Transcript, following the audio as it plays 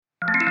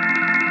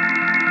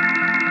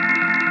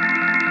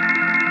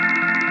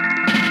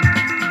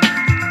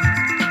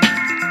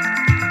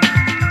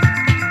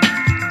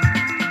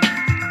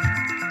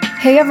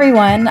Hey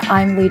everyone,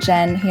 I'm Lee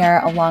Jen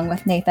here along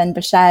with Nathan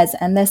Bechez,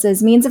 and this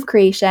is Means of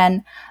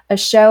Creation, a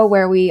show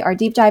where we are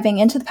deep diving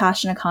into the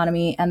passion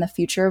economy and the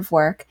future of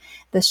work.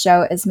 This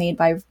show is made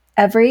by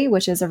Every,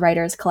 which is a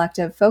writers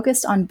collective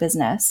focused on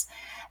business.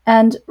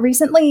 And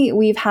recently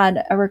we've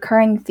had a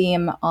recurring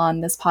theme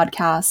on this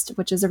podcast,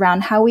 which is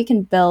around how we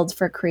can build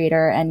for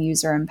creator and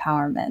user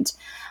empowerment,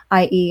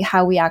 i.e.,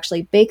 how we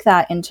actually bake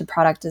that into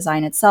product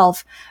design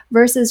itself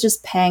versus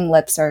just paying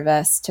lip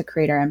service to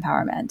creator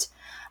empowerment.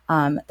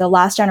 The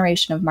last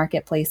generation of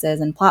marketplaces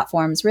and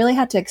platforms really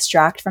had to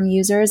extract from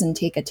users and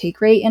take a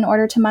take rate in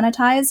order to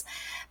monetize.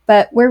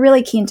 But we're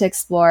really keen to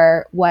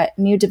explore what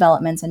new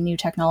developments and new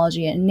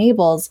technology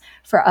enables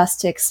for us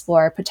to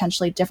explore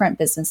potentially different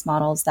business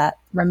models that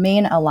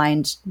remain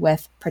aligned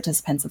with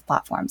participants of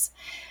platforms.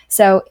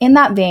 So in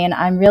that vein,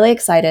 I'm really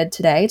excited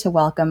today to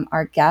welcome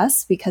our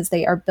guests because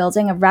they are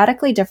building a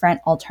radically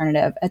different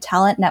alternative, a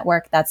talent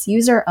network that's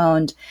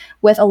user-owned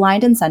with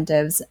aligned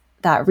incentives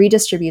that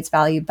redistributes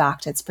value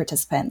back to its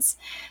participants.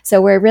 So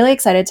we're really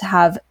excited to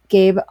have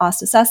Gabe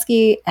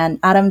Ostaseski and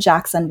Adam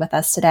Jackson with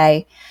us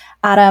today.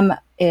 Adam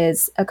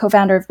is a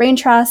co-founder of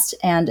Braintrust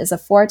and is a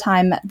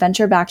 4-time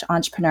venture-backed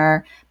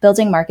entrepreneur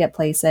building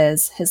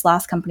marketplaces. His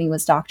last company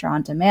was Doctor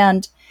on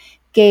Demand.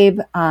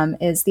 Gabe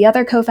is the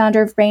other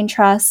co-founder of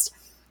Braintrust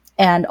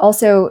and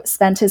also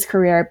spent his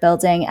career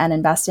building and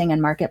investing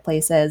in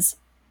marketplaces.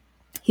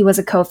 He was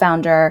a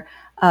co-founder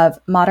of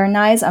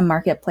Modernize, a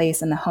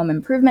marketplace in the home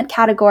improvement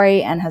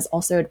category, and has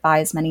also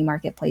advised many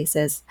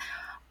marketplaces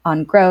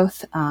on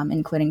growth,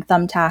 including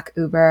Thumbtack,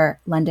 Uber,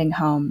 Lending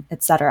Home,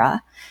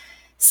 etc.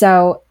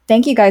 So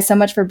thank you guys so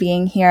much for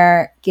being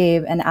here.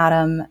 Gabe and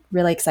Adam,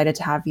 really excited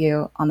to have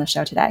you on the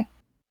show today.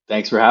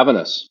 Thanks for having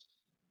us.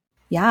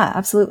 Yeah,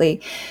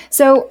 absolutely.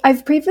 So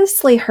I've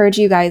previously heard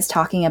you guys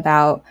talking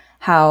about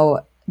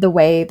how the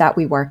way that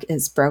we work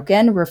is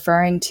broken,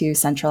 referring to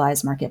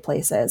centralized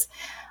marketplaces.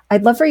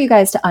 I'd love for you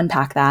guys to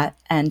unpack that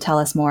and tell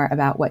us more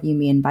about what you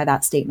mean by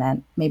that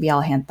statement. Maybe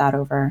I'll hand that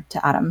over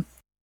to Adam.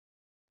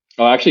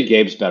 Oh, actually,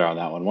 Gabe's better on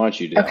that one. Why don't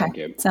you do that one,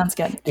 Okay, Gabe? sounds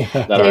good. Is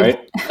that all right?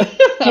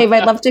 Gabe,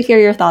 I'd love to hear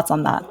your thoughts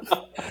on that.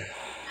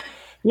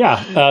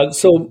 Yeah.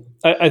 So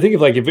I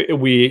think if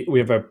we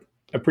have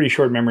a pretty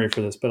short memory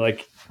for this,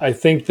 but I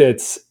think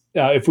that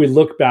if we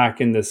look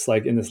back in this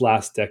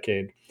last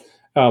decade,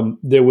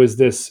 there was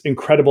this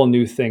incredible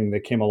new thing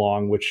that came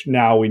along, which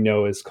now we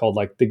know is called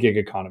the gig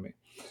economy.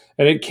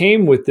 And it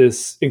came with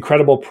this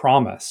incredible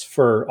promise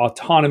for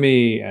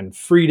autonomy and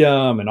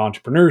freedom and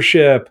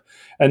entrepreneurship,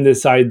 and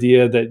this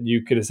idea that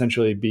you could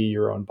essentially be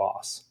your own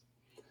boss.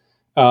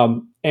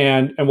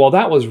 And while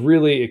that was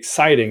really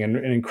exciting and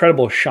an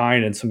incredible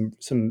shine, and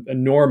some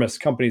enormous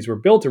companies were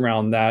built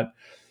around that,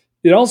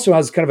 it also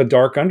has kind of a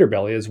dark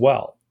underbelly as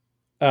well.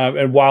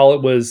 And while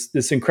it was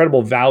this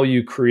incredible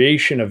value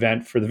creation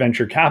event for the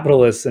venture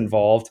capitalists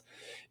involved,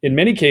 in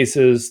many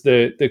cases,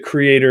 the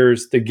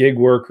creators, the gig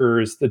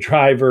workers, the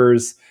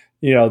drivers,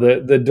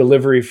 the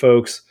delivery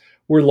folks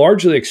were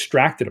largely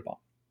extracted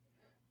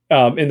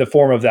upon in the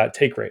form of that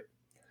take rate.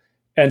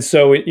 And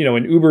so,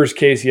 in Uber's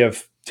case, you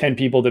have 10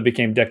 people that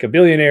became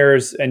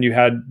decabillionaires, and you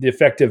had the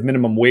effective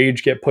minimum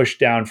wage get pushed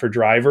down for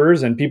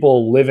drivers and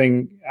people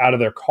living out of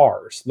their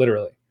cars,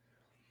 literally.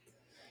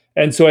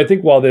 And so I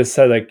think while this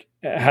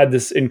had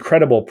this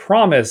incredible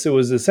promise, it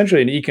was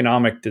essentially an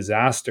economic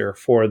disaster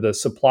for the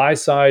supply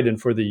side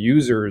and for the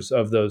users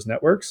of those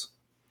networks.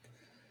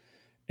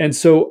 And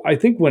so I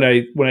think when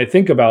I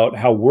think about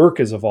how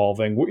work is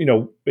evolving,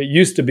 it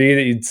used to be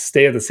that you'd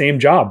stay at the same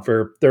job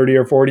for 30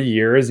 or 40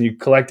 years and you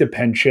collect a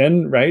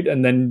pension, right?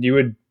 And then you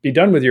would be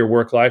done with your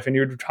work life and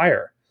you would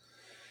retire.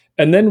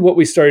 And then what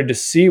we started to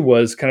see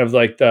was kind of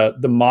the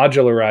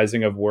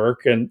modularizing of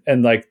work and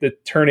the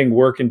turning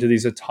work into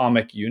these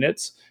atomic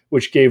units,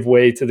 which gave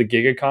way to the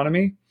gig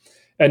economy.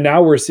 And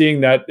now we're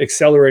seeing that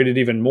accelerated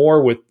even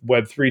more with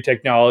Web3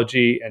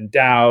 technology and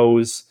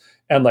DAOs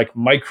and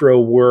micro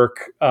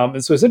work.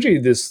 And so essentially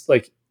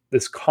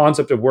this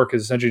concept of work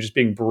is essentially just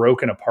being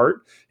broken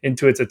apart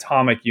into its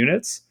atomic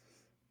units,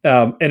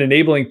 and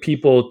enabling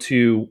people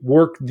to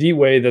work the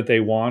way that they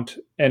want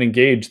and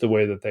engage the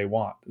way that they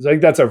want. So I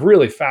think that's a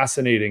really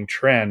fascinating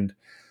trend.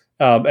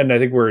 And I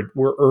think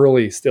we're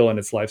early still in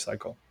its life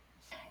cycle.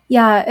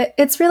 Yeah,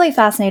 it's really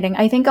fascinating.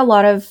 I think a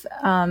lot of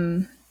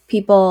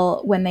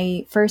people, when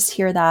they first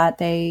hear that,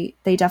 they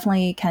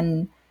definitely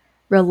can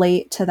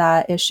relate to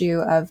that issue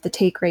of the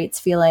take rates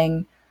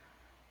feeling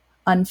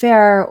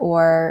unfair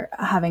or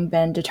having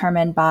been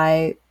determined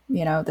by,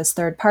 this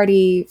third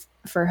party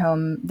for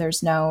whom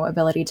there's no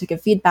ability to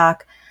give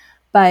feedback.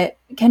 But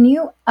can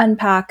you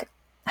unpack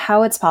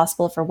how it's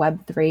possible for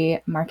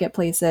Web3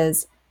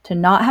 marketplaces to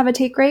not have a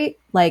take rate?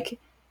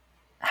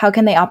 How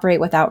can they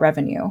operate without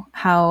revenue?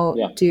 How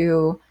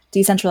do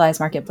decentralized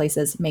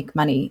marketplaces make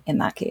money in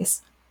that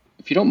case?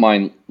 If you don't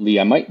mind, Lee,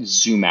 I might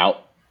zoom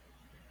out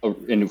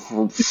and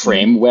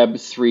frame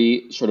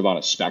Web3 sort of on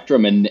a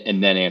spectrum and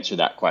then answer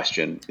that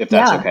question, if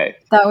that's okay.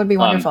 That would be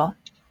wonderful.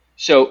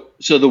 So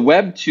the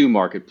Web 2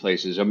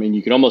 marketplaces, I mean,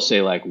 you can almost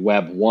say like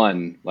Web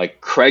 1, like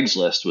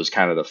Craigslist was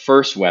kind of the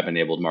first web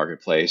enabled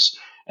marketplace,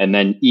 and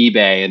then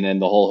eBay, and then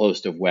the whole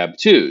host of Web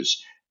 2s,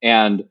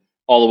 and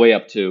all the way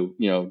up to,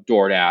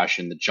 DoorDash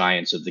and the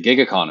giants of the gig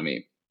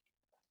economy.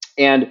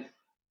 And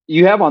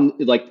you have on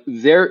like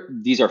there,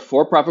 these are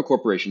for-profit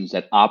corporations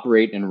that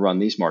operate and run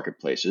these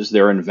marketplaces.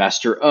 They're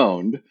investor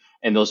owned,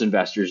 and those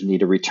investors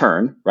need a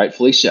return,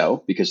 rightfully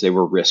so, because they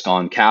were risk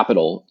on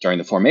capital during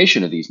the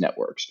formation of these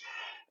networks.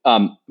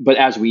 But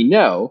as we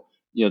know,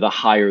 the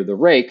higher the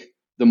rake,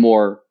 the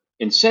more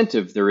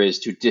incentive there is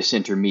to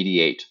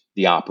disintermediate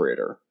the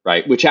operator,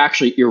 right? Which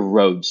actually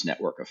erodes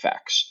network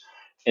effects.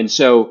 And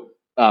so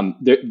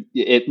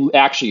it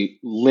actually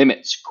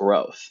limits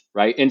growth,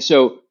 right? And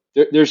so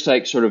there's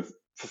like sort of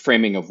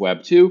framing of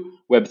Web 2.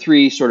 Web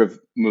 3 sort of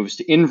moves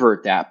to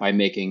invert that by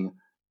making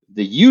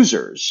the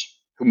users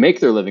who make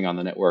their living on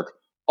the network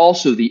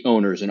also the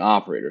owners and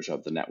operators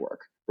of the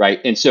network,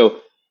 right? And so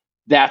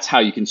that's how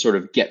you can sort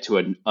of get to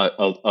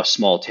a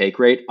small take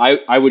rate.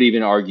 I would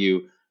even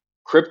argue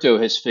crypto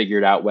has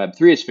figured out,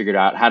 Web3 has figured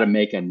out how to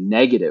make a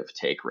negative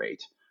take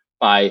rate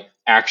by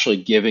actually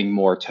giving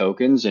more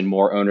tokens and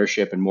more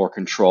ownership and more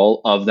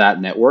control of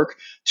that network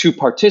to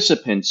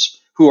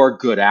participants who are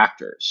good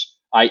actors,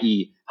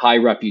 i.e. high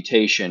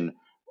reputation,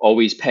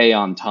 always pay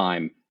on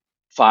time,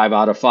 5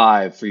 out of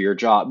 5 for your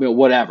job,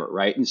 whatever,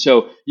 right? And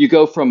so you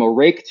go from a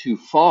rake too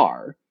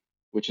far,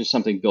 which is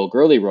something Bill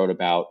Gurley wrote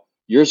about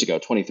years ago,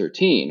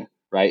 2013,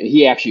 right?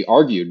 He actually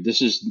argued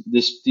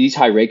these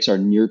high rakes are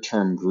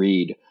near-term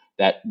greed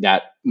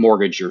that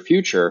mortgage your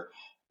future.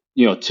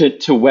 To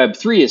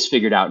Web3 has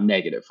figured out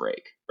negative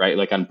rake, right?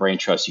 Like on Brain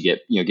Trust,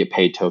 you get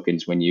paid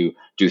tokens when you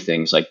do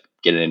things like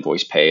get an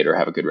invoice paid or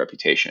have a good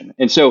reputation.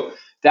 And so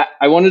that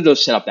I wanted to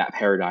set up that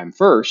paradigm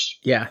first.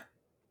 Yeah.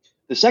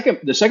 The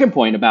second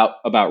point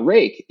about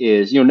rake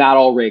is, not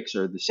all rakes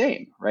are the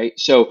same, right?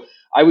 So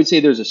I would say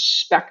there's a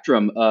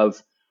spectrum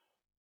of,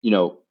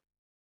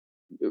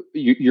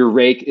 your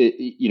rake,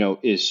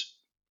 is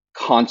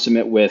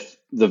consummate with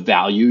the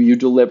value you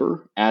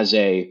deliver as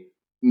an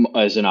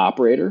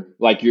operator.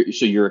 Like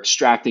you're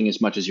extracting as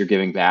much as you're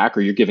giving back,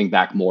 or you're giving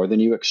back more than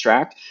you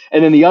extract.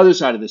 And then the other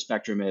side of the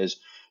spectrum is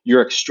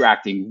you're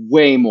extracting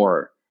way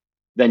more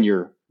than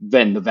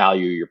the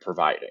value you're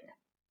providing,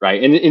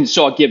 right? And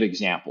so I'll give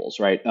examples,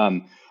 right?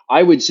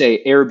 I would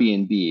say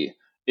Airbnb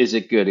is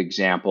a good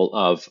example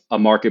of a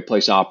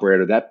marketplace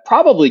operator that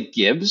probably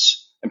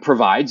gives and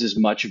provides as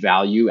much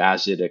value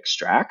as it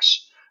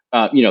extracts.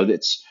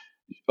 That's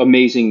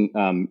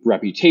amazing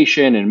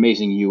reputation and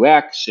amazing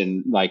UX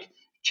and like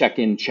check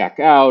in, check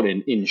out,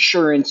 and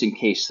insurance in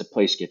case the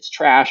place gets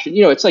trashed. And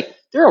it's like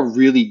they're a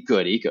really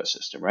good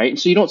ecosystem, right? And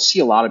so you don't see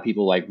a lot of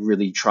people like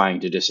really trying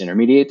to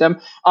disintermediate them.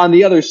 On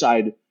the other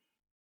side,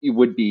 it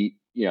would be,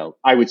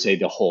 I would say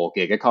the whole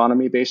gig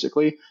economy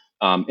basically,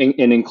 and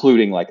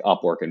including like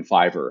Upwork and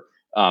Fiverr.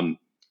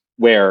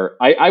 Where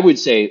I would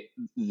say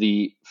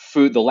the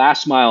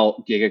last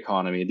mile gig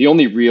economy, the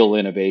only real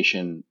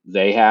innovation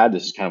they had,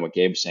 this is kind of what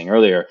Gabe was saying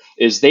earlier,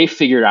 is they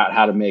figured out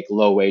how to make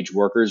low wage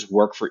workers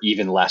work for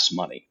even less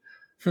money,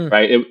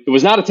 right? It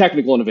was not a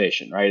technical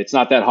innovation, right? It's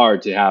not that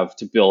hard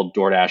to build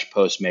DoorDash,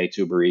 Postmates,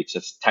 Uber Eats.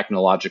 It's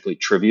technologically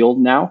trivial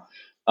now.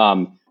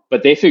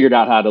 But they figured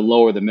out how to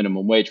lower the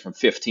minimum wage from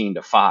 $15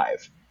 to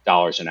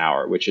 $5 an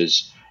hour, which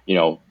is,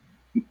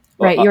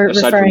 right, you're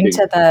referring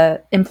to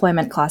the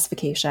employment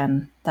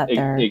classification that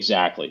they're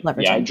exactly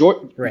leveraging.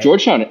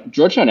 Yeah,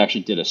 Georgetown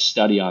actually did a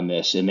study on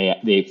this, and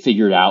they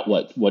figured out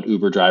what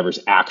Uber drivers'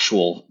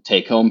 actual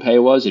take-home pay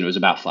was, and it was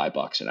about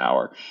 $5 an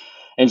hour.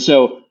 And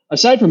so,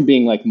 aside from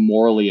being like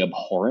morally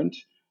abhorrent,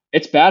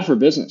 it's bad for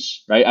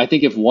business, right? I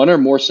think if one or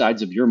more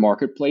sides of your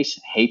marketplace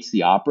hates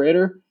the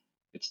operator,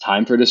 it's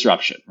time for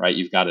disruption, right?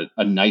 You've got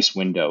a nice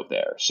window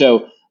there.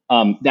 So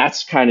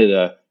that's kind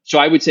of so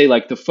I would say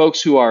like the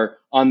folks who are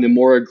on the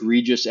more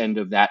egregious end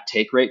of that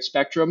take rate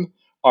spectrum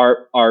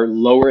are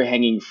lower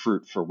hanging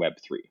fruit for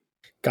Web3.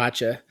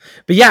 Gotcha.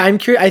 But yeah, I'm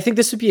curious. I think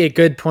this would be a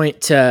good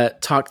point to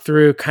talk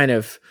through kind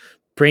of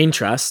Brain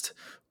Trust,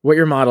 what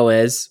your model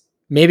is,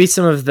 maybe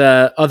some of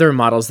the other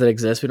models that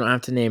exist. We don't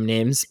have to name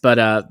names, but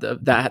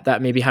that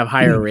maybe have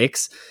higher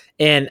rakes,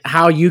 and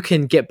how you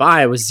can get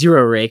by with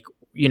zero rake,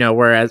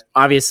 whereas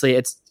obviously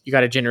you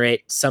got to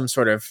generate some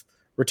sort of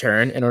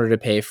return in order to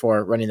pay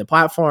for running the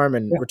platform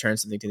and return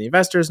something to the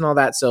investors and all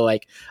that. So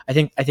like, I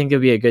think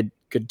it'd be a good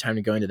time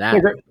to go into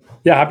that.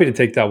 Yeah, happy to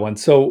take that one.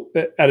 So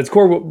at its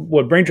core,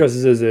 what Brain Trust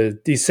is a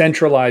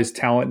decentralized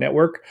talent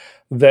network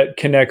that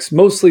connects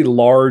mostly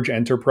large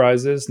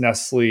enterprises,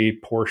 Nestle,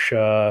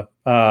 Porsche,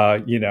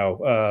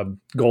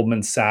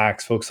 Goldman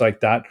Sachs, folks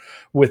like that,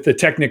 with the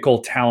technical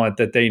talent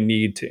that they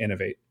need to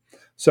innovate.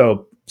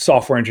 So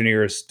software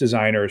engineers,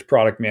 designers,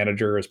 product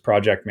managers,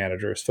 project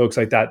managers, folks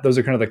like that. Those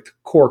are kind of like the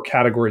core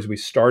categories we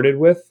started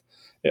with.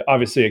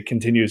 Obviously, it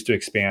continues to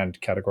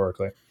expand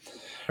categorically.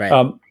 Right.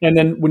 And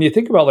then when you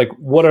think about like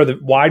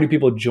why do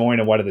people join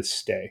and why do they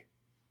stay?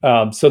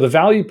 So the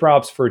value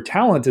props for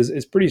talent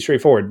is pretty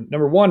straightforward.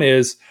 Number one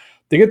is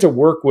they get to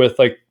work with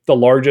like the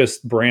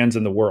largest brands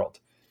in the world.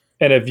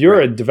 And if you're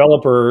a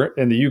developer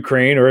in the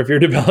Ukraine, or if you're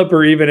a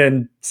developer even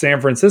in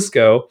San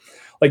Francisco,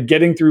 like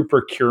getting through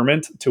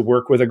procurement to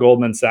work with a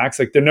Goldman Sachs,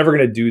 like they're never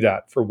going to do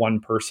that for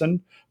one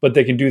person, but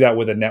they can do that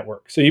with a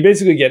network. So you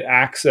basically get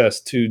access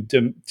to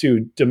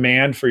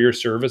demand for your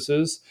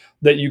services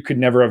that you could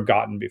never have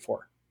gotten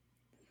before.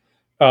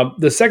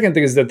 The second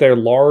thing is that they're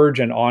large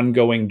and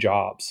ongoing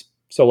jobs.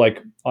 So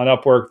like on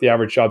Upwork, the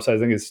average job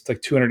size, I think is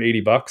like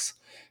 $280.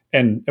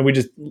 And we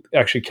just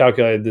actually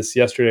calculated this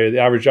yesterday. The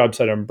average job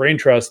site on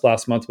Braintrust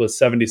last month was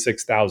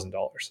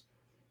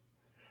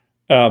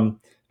 $76,000.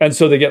 And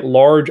so they get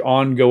large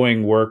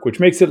ongoing work, which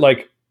makes it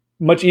like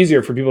much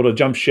easier for people to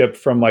jump ship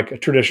from like a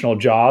traditional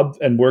job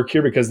and work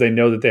here because they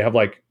know that they have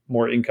like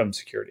more income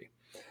security.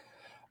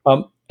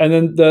 And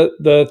then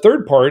the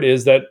third part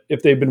is that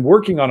if they've been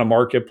working on a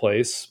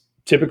marketplace,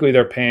 typically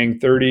they're paying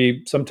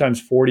 30,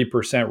 sometimes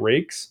 40%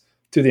 rakes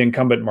to the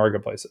incumbent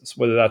marketplaces,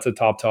 whether that's a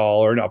TopTal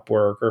or an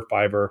Upwork or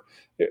Fiverr.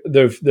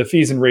 The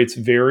fees and rates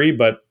vary,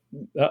 but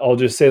I'll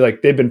just say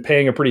like they've been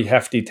paying a pretty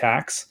hefty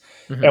tax.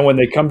 Mm-hmm. And when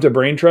they come to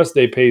Braintrust,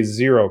 they pay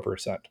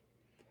 0%.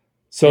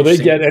 So they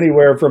get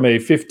anywhere from a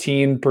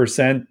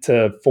 15%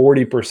 to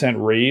 40%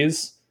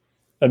 raise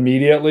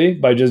immediately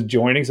by just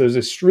joining. So there's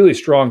this really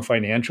strong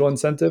financial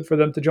incentive for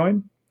them to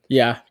join.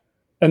 Yeah.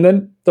 And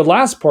then the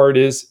last part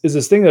is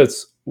this thing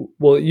that's,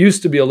 well, it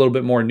used to be a little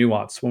bit more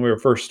nuanced when we were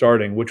first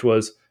starting, which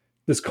was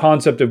this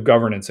concept of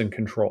governance and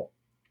control,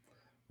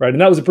 right?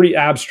 And that was a pretty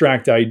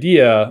abstract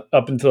idea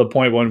up until the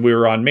point when we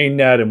were on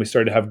mainnet and we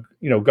started to have,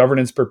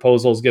 governance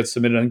proposals get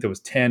submitted. I think there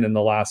was 10 in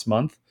the last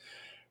month,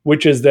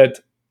 which is that,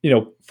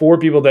 for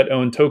people that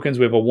own tokens,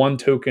 we have a one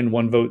token,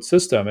 one vote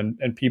system,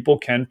 and people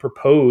can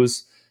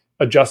propose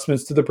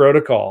adjustments to the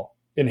protocol,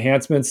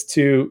 enhancements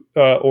to,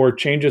 or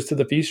changes to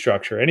the fee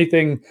structure,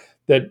 anything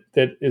that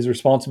is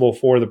responsible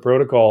for the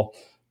protocol.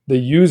 The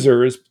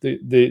users,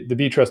 the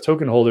Btrust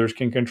token holders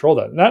can control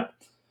that. And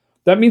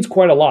that means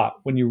quite a lot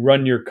when you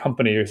run your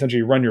company, or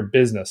essentially run your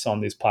business on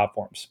these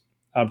platforms.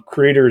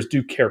 Creators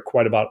do care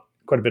quite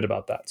a bit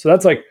about that. So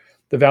that's like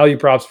the value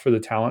props for the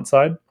talent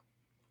side.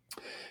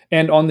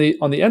 And on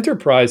the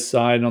enterprise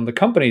side and on the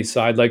company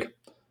side, like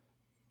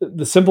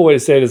the simple way to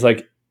say it is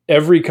like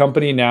every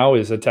company now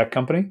is a tech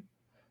company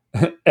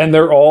and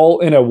they're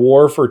all in a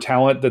war for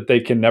talent that they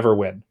can never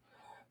win.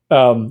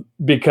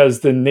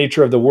 Because the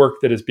nature of the work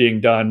that is being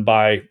done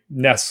by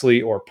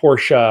Nestle or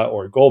Porsche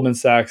or Goldman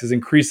Sachs is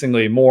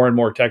increasingly more and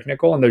more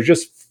technical. And there's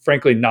just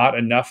frankly not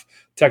enough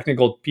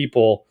technical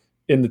people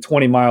in the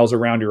 20 miles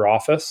around your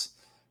office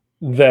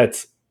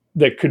that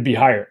could be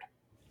hired.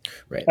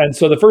 Right. And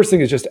so the first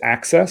thing is just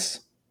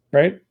access,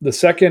 right? The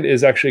second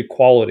is actually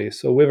quality.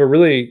 So we have a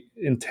really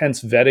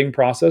intense vetting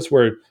process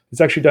where it's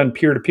actually done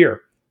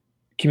peer-to-peer,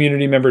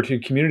 community member to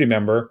community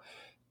member.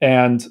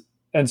 And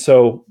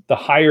so the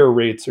higher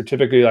rates are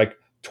typically like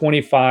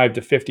 25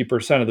 to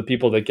 50% of the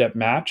people that get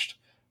matched,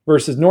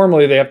 versus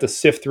normally they have to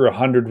sift through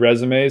 100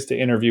 resumes to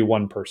interview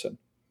one person.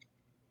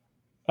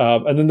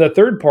 And then the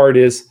third part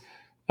is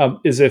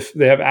if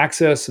they have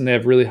access and they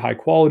have really high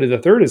quality. The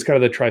third is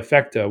kind of the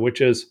trifecta,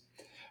 which is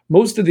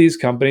most of these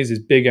companies, these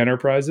big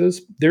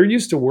enterprises, they're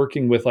used to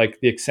working with like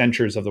the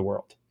Accentures of the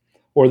world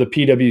or the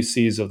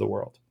PwCs of the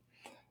world.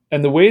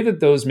 And the way that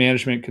those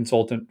management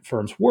consultant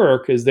firms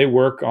work is they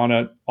work on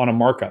a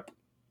markup.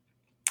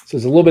 So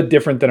it's a little bit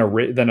different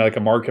than like a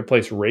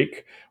marketplace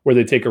rake where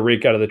they take a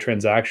rake out of the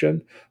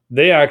transaction.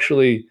 They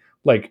actually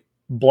like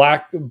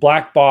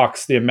black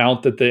box the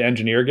amount that the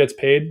engineer gets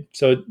paid.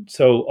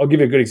 So I'll give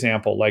you a good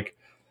example. Like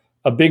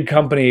a big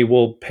company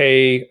will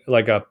pay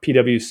like a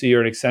PwC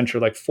or an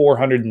Accenture like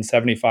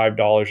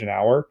 $475 an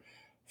hour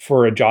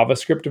for a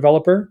JavaScript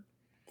developer.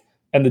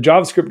 And the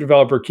JavaScript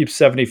developer keeps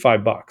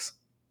 $75.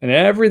 And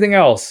everything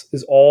else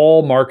is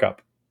all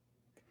markup.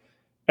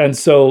 And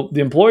so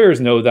the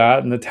employers know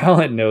that and the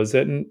talent knows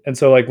it. And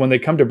so like when they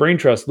come to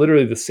Braintrust,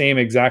 literally the same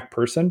exact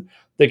person,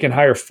 they can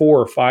hire 4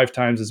 or 5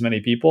 times as many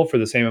people for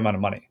the same amount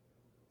of money.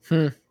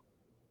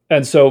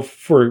 And so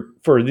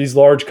for these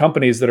large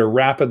companies that are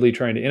rapidly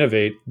trying to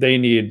innovate, they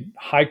need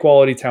high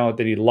quality talent.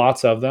 They need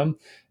lots of them.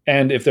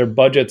 And if their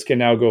budgets can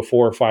now go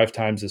 4 or 5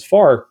 times as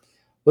far,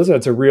 listen,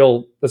 that's a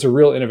real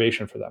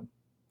innovation for them.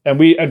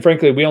 And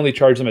frankly, we only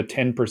charge them a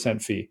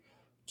 10% fee.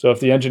 So if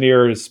the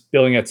engineer is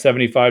billing at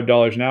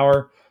 $75 an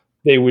hour,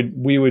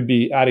 we would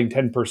be adding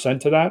 10%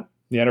 to that.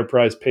 The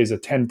enterprise pays a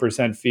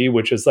 10% fee,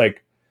 which is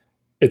like,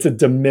 it's a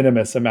de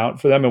minimis amount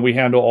for them. And we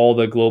handle all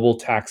the global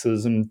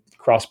taxes and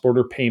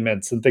cross-border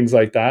payments and things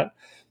like that.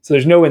 So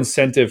there's no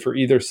incentive for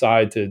either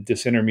side to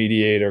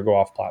disintermediate or go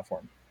off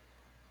platform.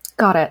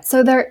 Got it.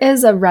 So there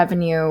is a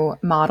revenue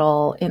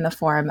model in the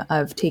form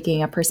of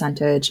taking a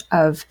percentage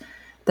of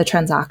the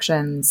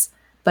transactions,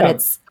 but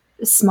it's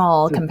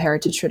small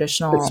compared to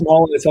traditional. It's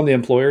small. It's on the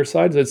employer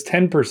side. So it's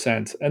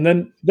 10%. And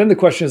then the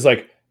question is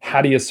like,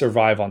 how do you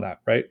survive on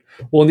that, right?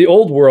 Well, in the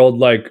old world,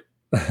 like,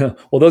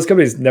 well, those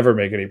companies never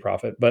make any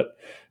profit, but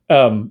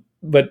in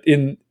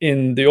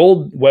the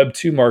old Web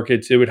 2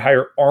 markets, they would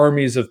hire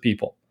armies of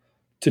people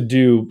to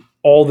do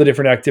all the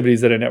different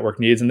activities that a network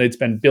needs. And they'd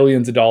spend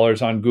billions of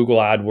dollars on Google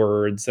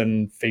AdWords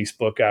and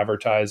Facebook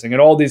advertising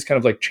and all these kind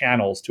of like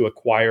channels to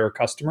acquire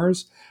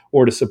customers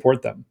or to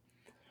support them.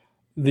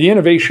 The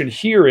innovation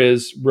here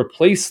is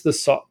replace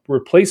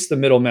the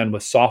middlemen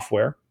with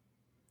software,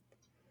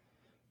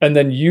 and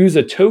then use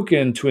a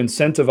token to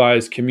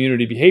incentivize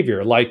community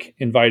behavior, like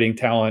inviting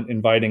talent,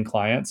 inviting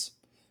clients.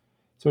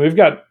 So we've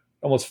got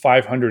almost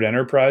 500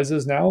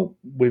 enterprises now.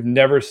 We've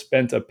never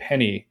spent a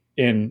penny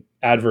in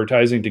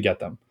advertising to get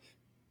them.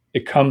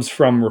 It comes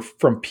from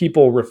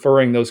people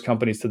referring those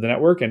companies to the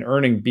network and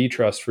earning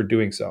B-Trust for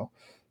doing so.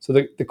 So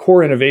the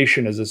core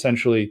innovation is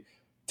essentially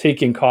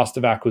taking cost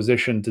of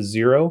acquisition to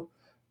zero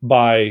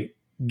by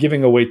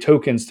giving away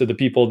tokens to the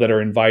people that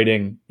are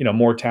inviting,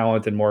 more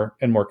talent and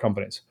more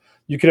companies.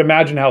 You could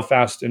imagine how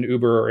fast an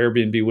Uber or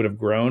Airbnb would have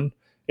grown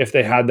if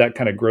they had that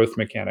kind of growth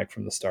mechanic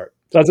from the start.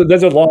 So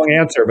that's a long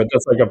answer, but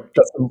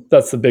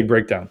that's the big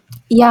breakdown.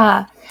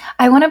 Yeah,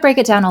 I want to break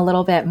it down a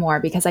little bit more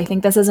because I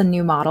think this is a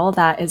new model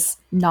that is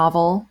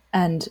novel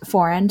and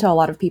foreign to a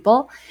lot of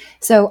people.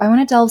 So I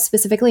want to delve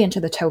specifically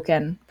into the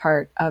token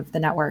part of the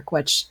network,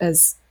 which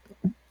is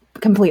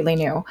completely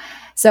new.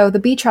 So the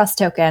B-Trust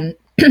token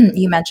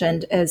you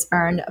mentioned is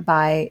earned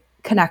by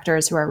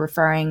connectors who are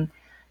referring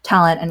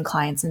talent and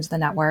clients into the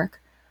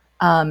network.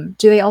 Do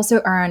they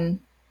also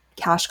earn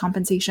cash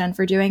compensation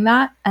for doing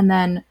that? And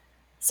then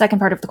second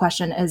part of the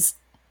question is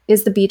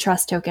the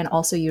B-Trust token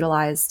also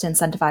utilized to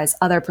incentivize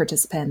other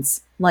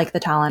participants like the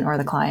talent or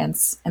the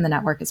clients in the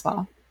network as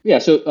well? Yeah,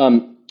 so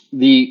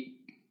the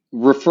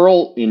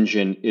referral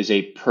engine is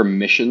a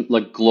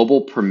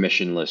global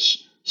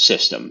permissionless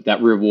system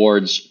that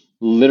rewards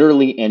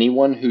literally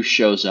anyone who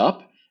shows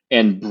up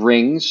and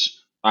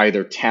brings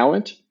either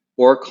talent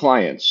or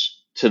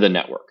clients to the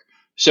network.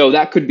 So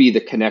that could be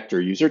the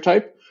connector user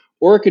type,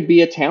 or it could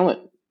be a talent,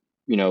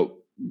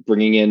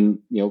 bringing in,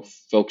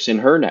 folks in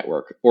her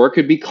network, or it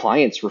could be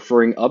clients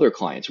referring other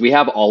clients. We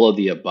have all of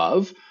the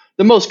above.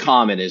 The most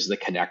common is the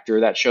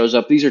connector that shows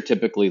up. These are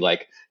typically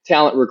like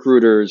talent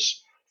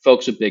recruiters,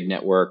 folks with big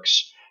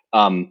networks.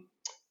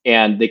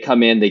 And they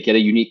come in, they get a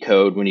unique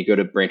code. When you go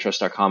to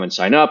braintrust.com and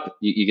sign up,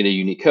 you get a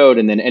unique code.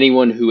 And then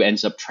anyone who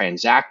ends up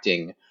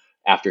transacting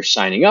after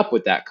signing up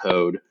with that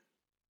code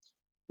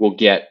will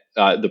get,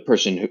 the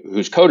person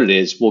whose code it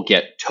is will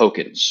get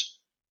tokens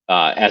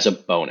as a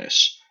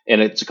bonus. And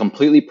it's a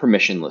completely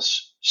permissionless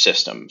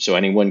system, so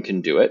anyone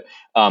can do it.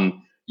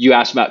 You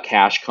asked about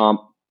cash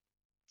comp.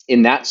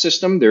 In that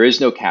system, there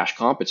is no cash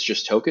comp. It's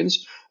just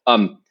tokens.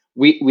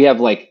 We have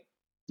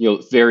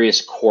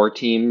various core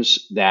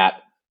teams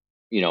that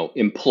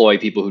employ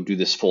people who do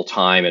this full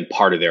time, and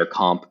part of their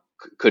comp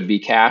could be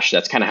cash.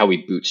 That's kind of how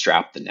we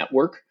bootstrap the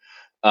network.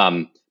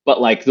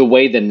 But the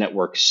way the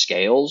network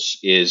scales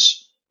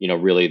is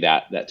really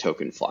that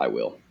token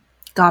flywheel.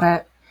 Got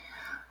it.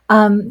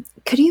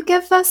 Could you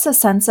give us a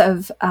sense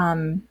of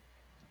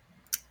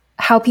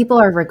how people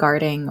are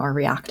regarding or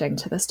reacting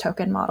to this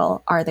token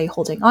model? Are they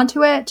holding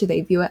onto it? Do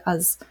they view it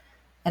as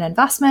an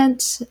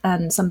investment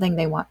and something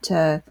they want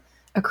to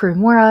accrue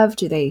more of?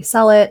 Do they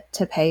sell it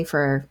to pay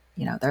for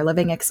their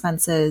living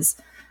expenses?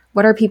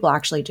 What are people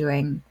actually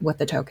doing with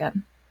the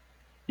token?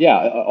 Yeah,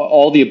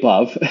 all the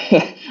above.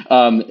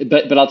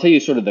 But I'll tell you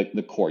sort of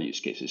the core use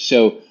cases.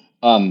 So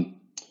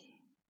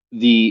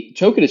the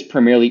token is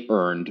primarily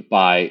earned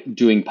by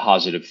doing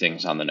positive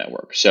things on the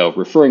network. So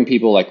referring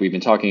people, like we've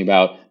been talking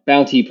about,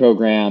 bounty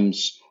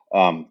programs,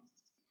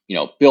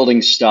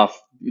 building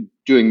stuff,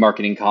 doing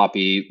marketing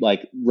copy,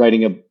 like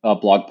writing a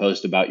blog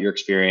post about your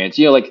experience.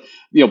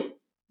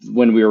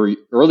 When we were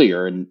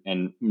earlier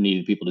and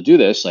needed people to do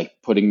this, like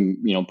putting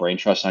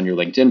Braintrust on your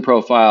LinkedIn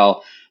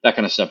profile, that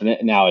kind of stuff. And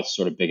now it's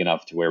sort of big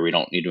enough to where we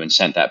don't need to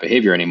incent that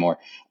behavior anymore.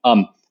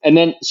 And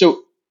then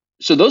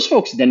so those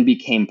folks then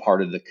became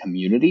part of the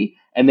community,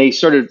 and they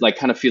started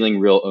kind of feeling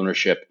real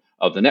ownership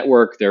of the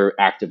network. They're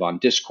active on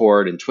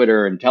Discord and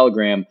Twitter and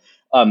Telegram.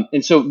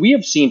 And so we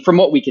have seen, from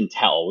what we can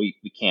tell, we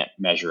can't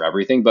measure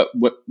everything, but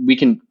what we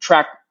can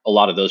track a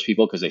lot of those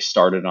people because they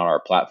started on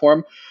our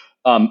platform.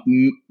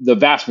 The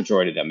vast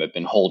majority of them have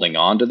been holding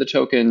on to the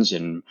tokens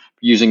and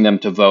using them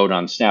to vote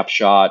on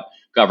Snapshot,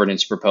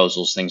 governance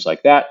proposals, things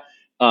like that.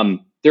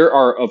 There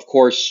are, of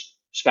course,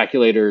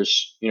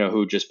 speculators,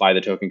 who just buy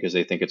the token because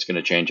they think it's going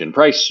to change in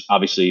price.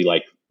 Obviously,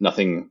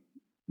 nothing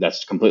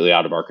that's completely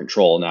out of our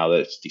control now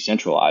that it's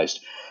decentralized.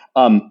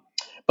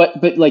 But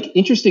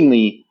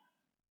interestingly,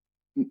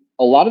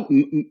 a lot of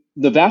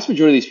the vast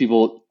majority of these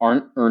people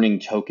aren't earning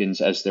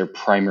tokens as their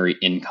primary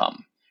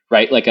income,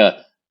 right? Like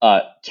a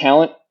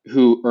talent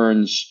who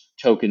earns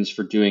tokens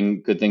for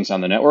doing good things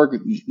on the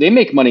network, they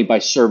make money by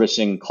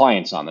servicing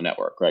clients on the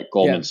network, right?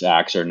 Goldman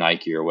Sachs or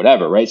Nike or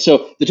whatever, right?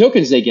 So the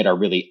tokens they get are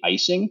really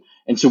icing.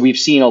 And so we've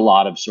seen a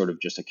lot of sort of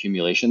just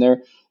accumulation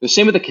there. The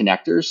same with the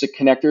connectors. The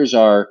connectors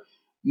are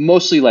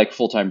mostly like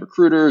full-time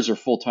recruiters or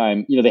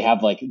full-time, they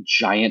have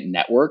giant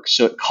networks.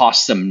 So it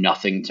costs them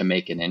nothing to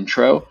make an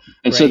intro.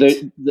 And so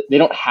they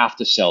don't have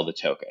to sell the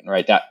token,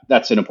 right?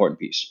 That's an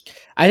important piece.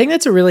 I think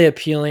that's a really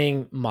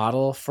appealing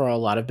model for a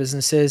lot of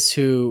businesses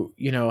who,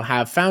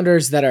 have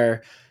founders that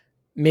are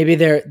maybe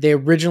they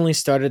originally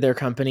started their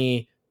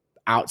company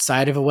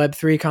outside of a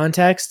Web3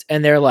 context,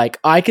 and they're like,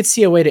 I could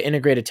see a way to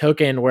integrate a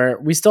token where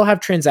we still have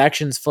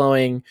transactions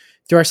flowing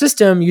through our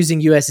system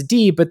using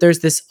USD, but there's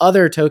this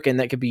other token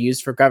that could be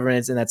used for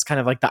governance, and that's kind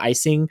of like the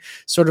icing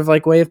sort of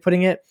like way of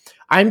putting it.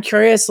 I'm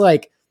curious,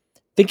 like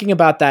thinking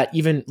about that,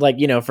 even like,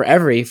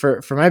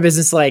 for my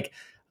business, like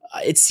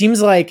it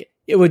seems like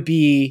it would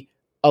be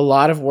a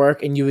lot of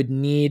work, and you would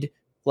need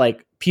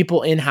like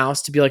people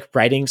in-house to be like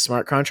writing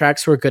smart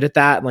contracts who are good at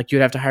that. And like,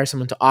 you'd have to hire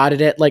someone to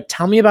audit it. Like,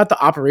 tell me about the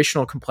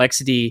operational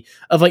complexity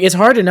of like, it's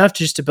hard enough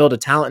just to build a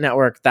talent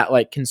network that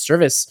like can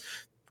service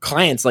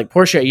clients like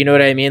Porsche. You know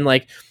what I mean?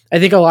 Like, I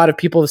think a lot of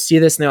people see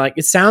this and they're like,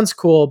 it sounds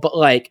cool, but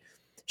like,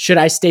 should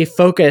I stay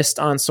focused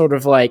on sort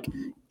of like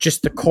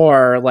just the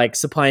core like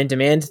supply and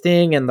demand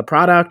thing and the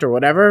product or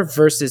whatever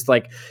versus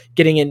like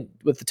getting in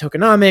with the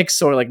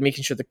tokenomics or like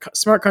making sure the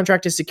smart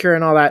contract is secure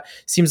and all that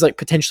seems like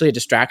potentially a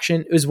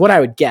distraction. It was what I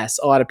would guess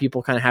a lot of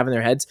people kind of have in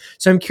their heads.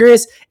 So I'm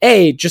curious,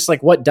 A, just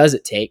like what does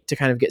it take to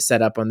kind of get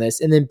set up on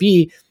this? And then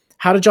B,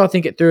 how did y'all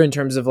think it through in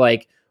terms of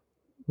like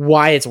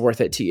why it's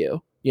worth it to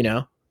you, you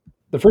know?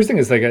 The first thing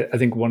is like, I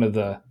think one of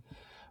the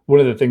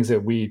things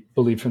that we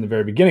believe from the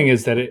very beginning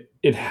is that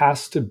it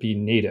has to be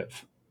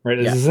native, right?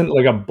 This isn't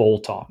like a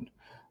bolt-on,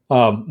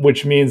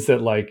 which means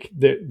that like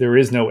there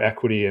is no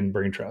equity in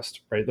Braintrust,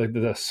 right? Like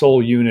the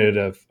sole unit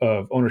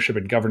of ownership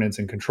and governance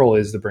and control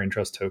is the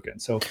Braintrust token.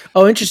 So,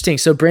 oh, interesting.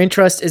 So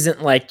Braintrust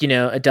isn't like,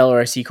 a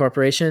Delaware C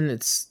corporation;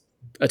 it's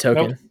a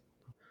token. Nope.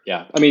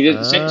 Yeah, I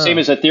mean, same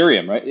as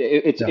Ethereum, right?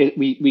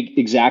 We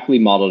exactly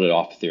modeled it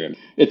off Ethereum.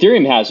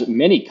 Ethereum has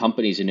many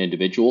companies and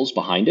individuals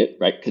behind it,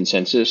 right?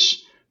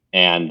 Consensus.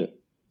 And,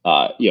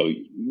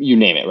 you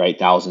name it, right?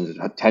 Thousands,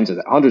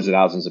 hundreds of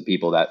thousands of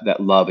people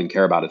that love and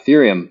care about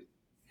Ethereum.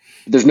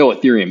 There's no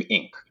Ethereum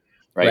Inc.,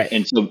 right?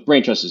 And so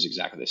Braintrust is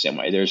exactly the same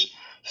way. There's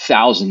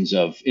thousands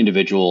of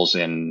individuals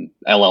and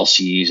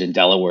LLCs and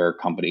Delaware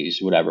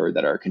companies, whatever,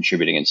 that are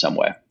contributing in some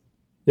way.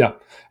 Yeah.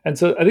 And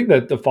so I think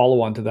that the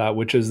follow on to that,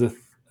 which is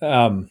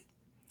I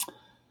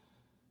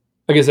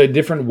guess a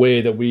different way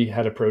that we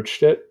had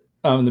approached it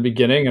in the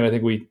beginning. And I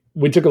think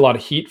we took a lot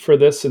of heat for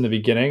this in the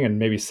beginning and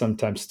maybe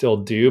sometimes still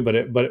do, but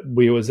it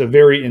was a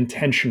very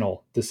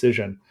intentional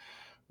decision,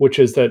 which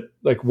is that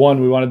like,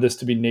 one, we wanted this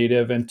to be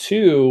native, and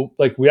two,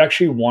 like we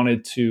actually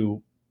wanted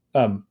to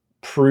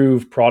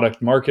prove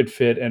product market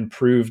fit and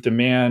prove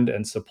demand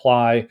and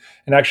supply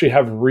and actually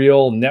have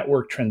real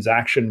network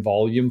transaction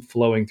volume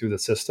flowing through the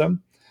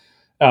system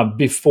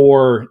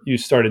before you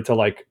started to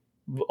like,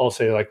 I'll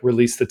say like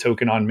release the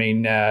token on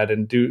mainnet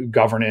and do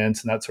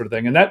governance and that sort of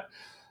thing. And that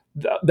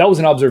was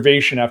an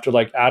observation after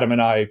like Adam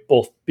and I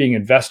both being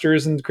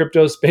investors in the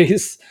crypto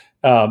space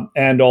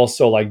and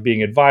also like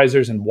being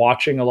advisors and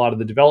watching a lot of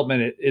the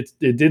development.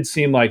 It did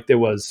seem like there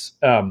was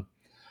a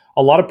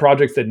lot of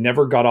projects that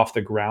never got off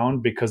the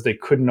ground because they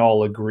couldn't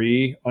all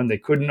agree and they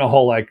couldn't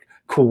all like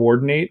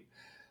coordinate.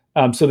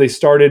 So they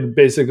started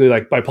basically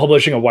like by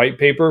publishing a white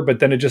paper, but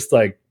then it just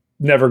like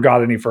never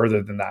got any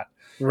further than that.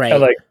 Right.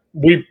 And like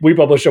we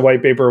published a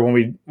white paper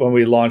when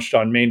we launched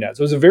on mainnet.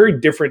 So it was a very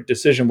different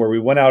decision where we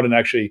went out and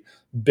actually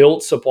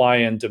built supply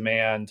and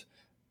demand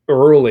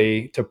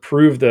early to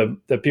prove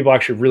that people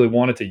actually really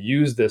wanted to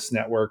use this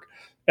network,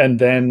 and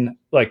then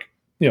like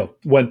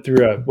went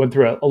through a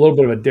little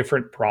bit of a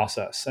different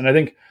process. And I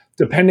think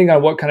depending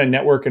on what kind of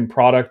network and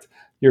product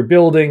you're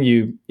building,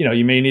 you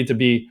may need to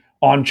be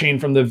on chain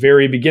from the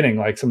very beginning,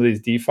 like some of these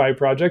DeFi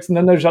projects, and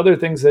then there's other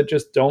things that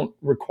just don't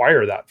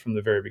require that from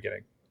the very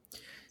beginning.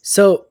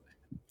 So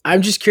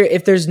I'm just curious,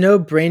 if there's no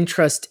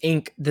Braintrust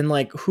Inc., then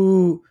like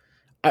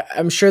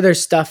I'm sure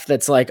there's stuff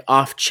that's like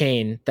off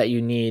chain that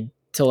you need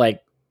to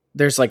like,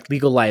 there's like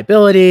legal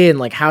liability and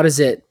like, how does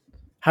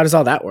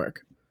all that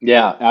work?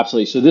 Yeah,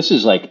 absolutely. So this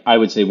is like, I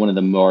would say one of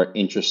the more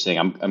interesting,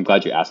 I'm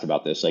glad you asked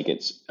about this. Like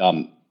it's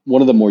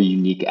one of the more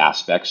unique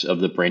aspects of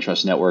the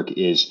Braintrust network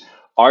is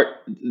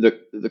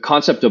the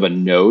concept of a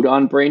node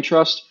on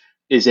Braintrust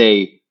is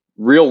a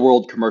real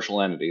world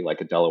commercial entity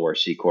like a Delaware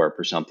C Corp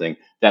or something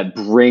that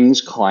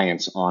brings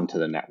clients onto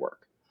the network.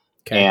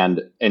 Okay.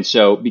 And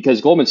so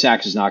because Goldman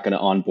Sachs is not going to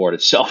onboard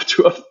itself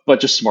to a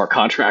bunch of smart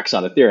contracts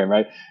on Ethereum,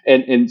 right?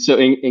 And so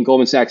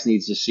Goldman Sachs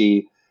needs to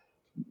see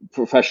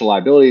professional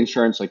liability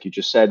insurance, like you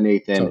just said,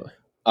 Nathan.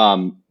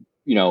 Totally.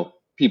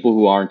 People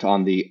who aren't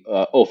on the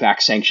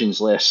OFAC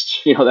sanctions list,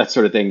 that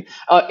sort of thing,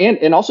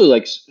 and also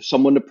like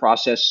someone to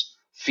process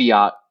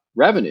fiat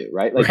revenue,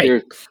 right?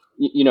 Like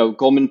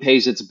Goldman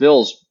pays its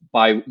bills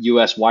by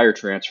U.S. wire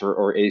transfer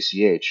or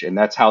ACH, and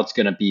that's how it's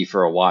going to be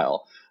for a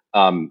while.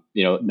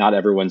 Not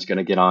everyone's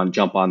going to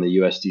jump on the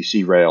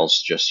USDC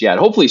rails just yet.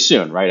 Hopefully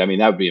soon, right? I mean,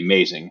 that would be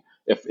amazing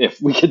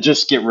if we could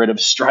just get rid of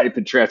Stripe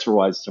and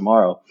TransferWise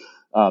tomorrow.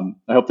 I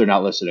hope they're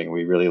not listening.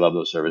 We really love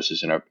those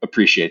services and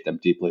appreciate them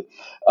deeply.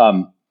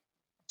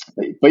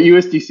 But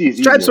USDC is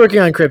Stripe's working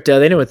on crypto.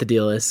 They know what the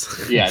deal is.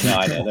 Yeah, no,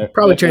 I know.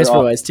 Probably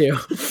TransferWise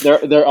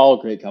too. They're all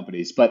great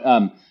companies, but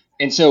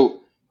and so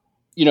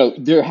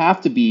there have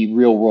to be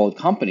real world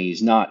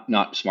companies,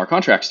 not smart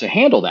contracts, to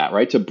handle that,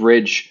 right? To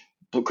bridge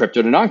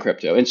crypto to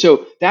non-crypto. And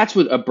so that's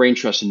what a brain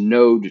trust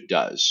node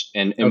does.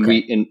 And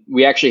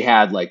we actually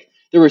had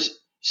there was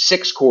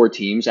 6 core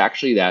teams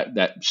actually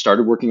that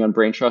started working on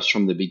brain trust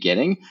from the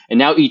beginning. And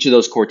now each of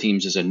those core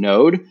teams is a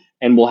node,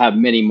 and we'll have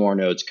many more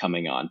nodes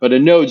coming on. But a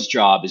node's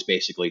job is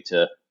basically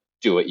to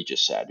do what you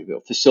just said,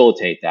 to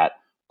facilitate that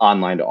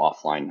online to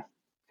offline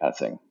kind of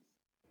thing.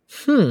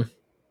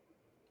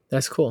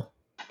 That's cool.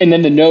 And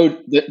then the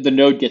node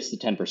gets the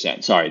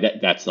 10%. Sorry,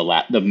 that's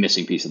the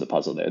missing piece of the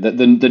puzzle there.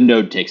 The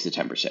node takes the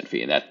 10%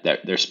 fee, and that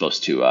they're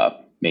supposed to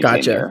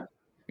maintain their.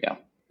 Yeah.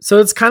 So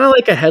it's kind of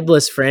like a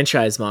headless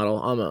franchise model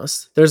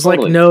almost. There's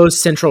Totally. like no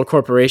central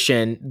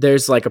corporation.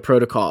 There's like a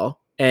protocol,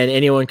 and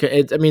anyone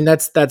could.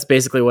 That's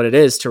basically what it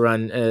is to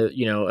run a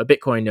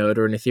Bitcoin node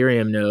or an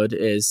Ethereum node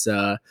is.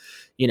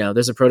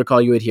 There's a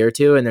protocol you adhere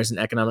to, and there's an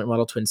economic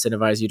model to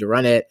incentivize you to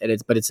run it.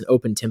 But it's an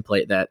open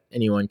template that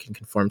anyone can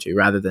conform to,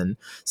 rather than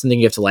something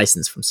you have to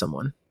license from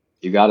someone.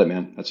 You got it,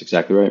 man. That's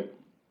exactly right.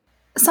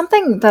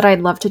 Something that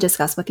I'd love to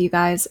discuss with you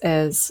guys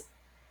is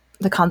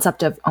the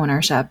concept of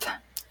ownership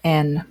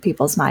in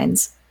people's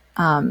minds.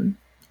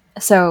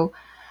 So,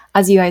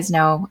 as you guys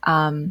know,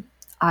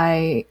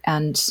 I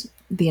and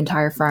the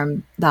entire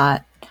firm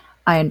that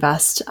I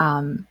invest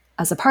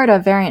as a part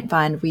of, Variant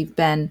Fund, we've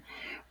been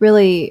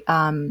really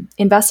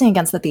investing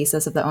against the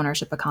thesis of the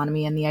ownership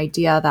economy and the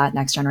idea that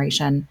next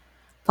generation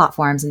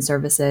platforms and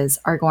services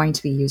are going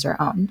to be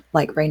user-owned,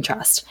 like Brain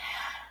Trust.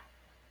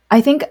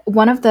 I think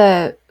one of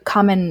the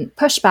common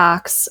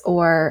pushbacks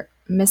or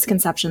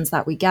misconceptions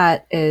that we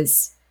get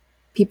is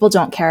people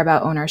don't care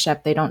about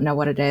ownership. They don't know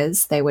what it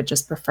is. They would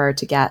just prefer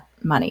to get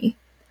money,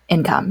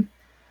 income.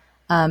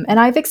 And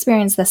I've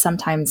experienced this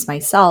sometimes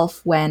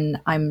myself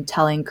when I'm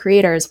telling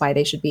creators why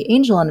they should be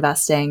angel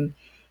investing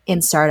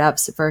in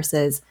startups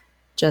versus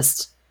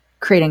just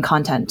creating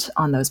content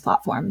on those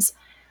platforms.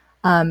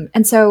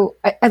 And so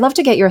I'd love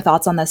to get your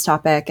thoughts on this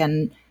topic.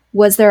 And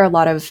was there a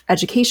lot of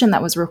education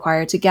that was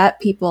required to get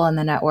people in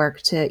the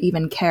network to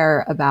even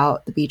care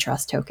about the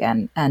BTrust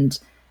token and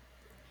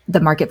the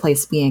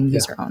marketplace being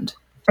user-owned?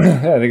 I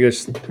think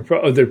there's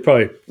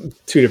probably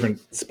 2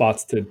 different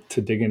spots to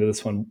dig into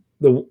this one.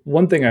 The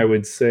one thing I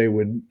would say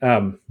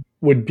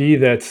would be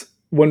that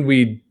when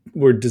we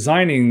were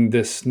designing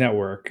this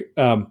network,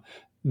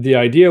 the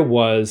idea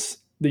was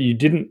that you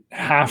didn't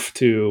have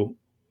to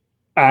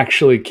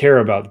actually care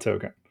about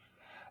the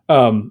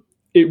token.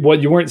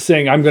 What you weren't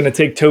saying, I'm going to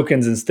take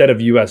tokens instead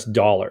of US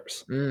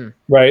dollars,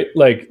 right?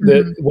 Like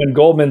when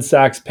Goldman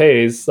Sachs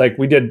pays, like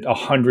we did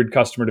 100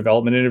 customer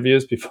development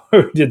interviews before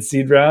we did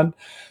seed round,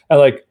 and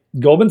like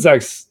Goldman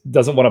Sachs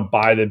doesn't want to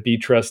buy the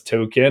BTrust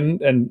token,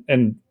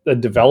 and the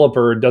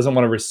developer doesn't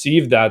want to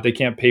receive that. They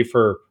can't pay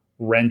for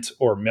rent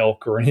or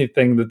milk or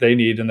anything that they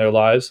need in their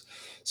lives.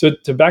 So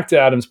back to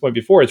Adam's point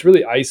before, it's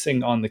really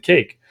icing on the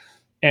cake,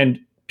 and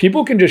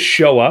people can just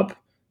show up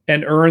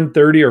and earn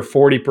 30 or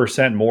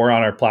 40% more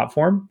on our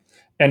platform.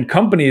 And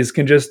companies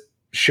can just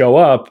show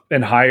up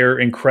and hire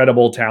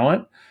incredible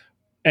talent.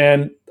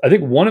 And I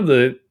think one of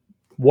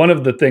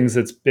the things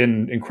that's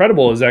been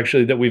incredible is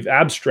actually that we've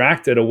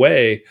abstracted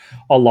away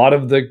a lot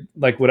of the,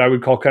 like what I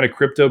would call kind of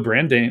crypto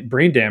brain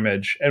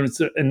damage.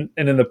 And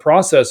in the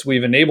process,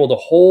 we've enabled a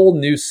whole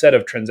new set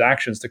of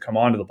transactions to come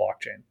onto the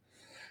blockchain,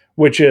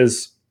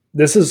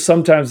 this is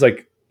sometimes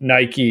like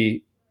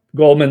Nike,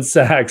 Goldman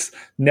Sachs,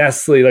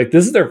 Nestle, like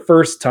this is their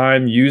first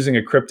time using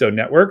a crypto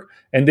network,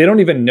 and they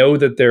don't even know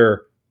that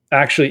they're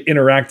actually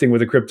interacting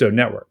with a crypto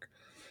network.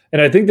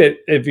 And I think that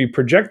if you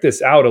project this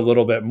out a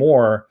little bit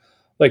more,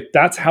 like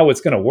that's how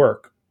it's going to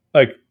work.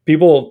 Like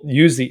people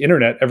use the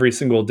internet every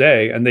single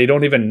day, and they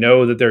don't even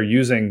know that they're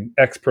using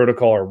X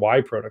protocol or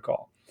Y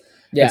protocol.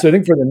 Yeah. And so I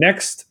think for the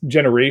next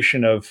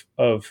generation of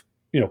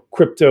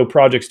crypto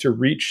projects to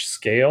reach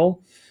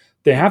scale,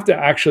 they have to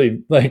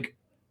actually, like,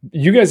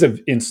 you guys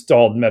have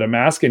installed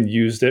MetaMask and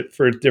used it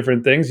for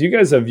different things. You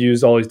guys have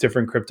used all these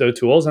different crypto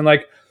tools, and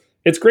like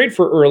it's great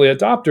for early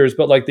adopters,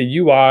 but like the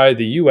UI,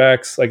 the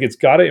UX, like it's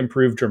got to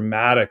improve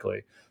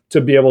dramatically to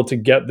be able to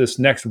get this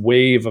next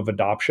wave of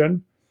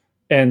adoption.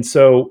 And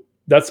so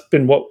that's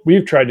been what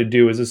we've tried to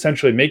do, is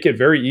essentially make it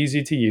very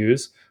easy to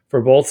use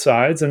for both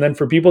sides. And then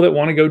for people that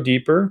want to go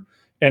deeper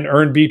and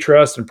earn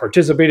BTrust and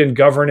participate in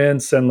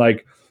governance and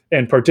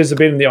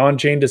participate in the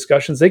on-chain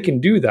discussions, they can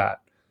do that.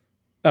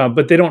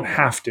 But they don't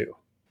have to.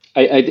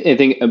 I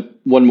think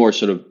one more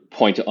sort of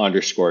point to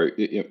underscore,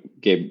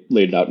 Gabe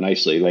laid it out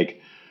nicely.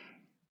 Like,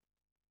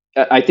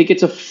 I think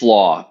it's a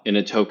flaw in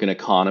a token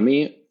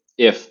economy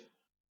if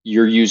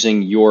you're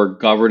using your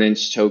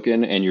governance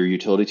token and your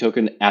utility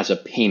token as a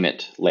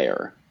payment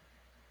layer,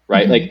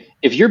 right? Mm-hmm. Like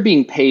if you're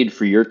being paid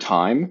for your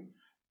time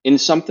in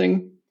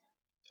something,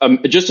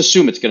 just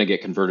assume it's going to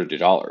get converted to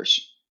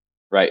dollars,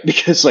 right?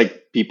 Because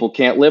like people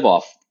can't live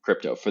off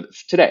crypto for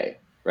today,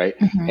 right?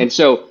 Mm-hmm. And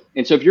so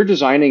if you're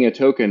designing a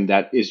token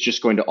that is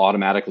just going to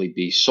automatically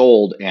be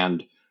sold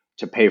and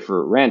to pay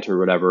for rent or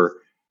whatever,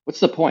 what's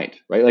the point,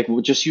 right? Like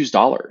we'll just use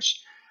dollars.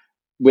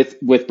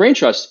 With Brain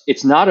Trust,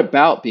 it's not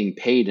about being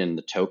paid in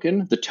the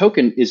token. The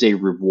token is a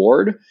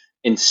reward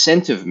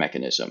incentive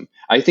mechanism.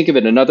 I think of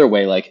it another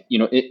way, like,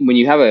 when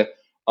you have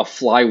a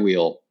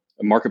flywheel,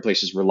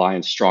 marketplaces rely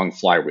on strong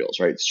flywheels,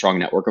 right? Strong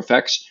network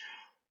effects.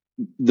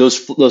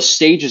 Those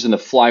stages in the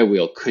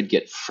flywheel could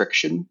get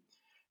friction,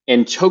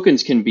 and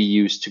tokens can be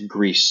used to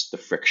grease the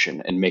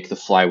friction and make the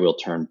flywheel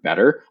turn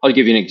better. I'll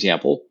give you an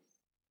example.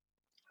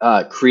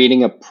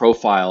 Creating a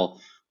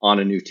profile on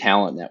a new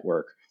talent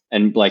network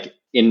and like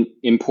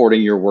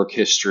importing your work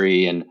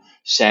history and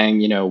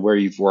saying, where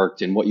you've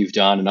worked and what you've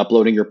done and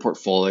uploading your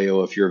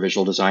portfolio if you're a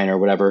visual designer or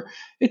whatever.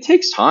 It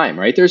takes time,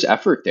 right? There's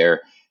effort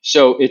there.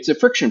 So it's a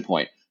friction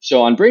point.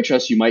 So on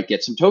Braintrust, you might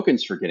get some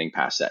tokens for getting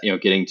past that,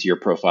 getting to your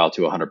profile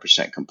to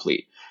 100%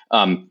 complete.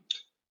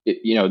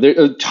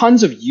 There are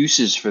tons of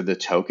uses for the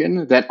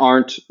token that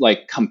aren't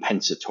like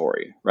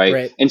compensatory,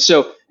 right? And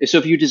so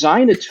if you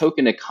design a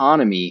token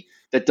economy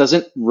that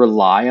doesn't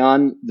rely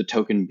on the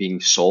token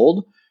being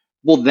sold,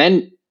 well,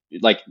 then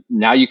like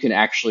now you can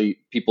actually,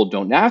 people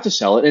don't have to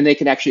sell it, and they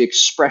can actually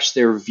express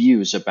their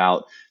views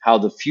about how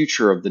the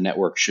future of the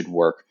network should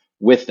work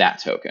with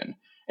that token.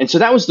 And so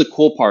that was the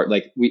cool part.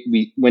 Like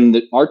we when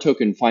our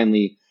token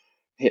finally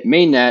hit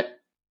mainnet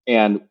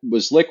and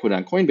was liquid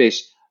on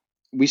Coinbase,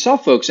 we saw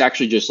folks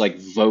actually just like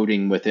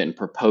voting with it and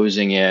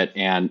proposing it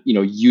and,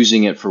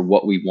 using it for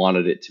what we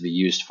wanted it to be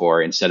used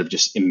for instead of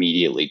just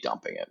immediately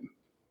dumping it.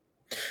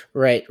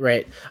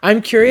 Right.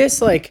 I'm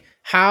curious, like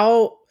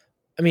how,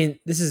 I mean,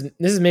 this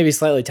is maybe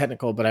slightly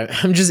technical,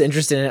 but I'm just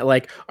interested in it.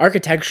 Like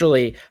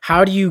architecturally,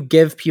 how do you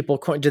give people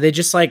coin? Do they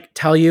just like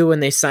tell you when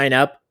they sign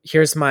up,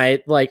 here's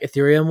my like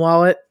Ethereum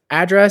wallet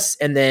address,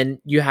 and then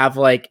you have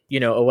like,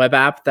 a web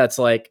app that's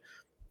like,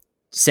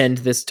 send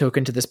this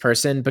token to this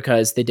person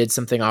because they did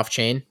something off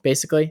chain,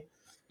 basically?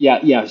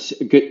 Yes.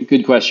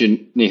 Good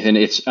question, Nathan.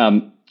 It's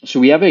so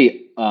we have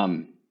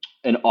an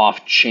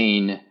off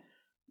chain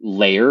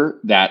layer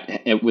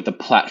that with a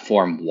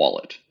platform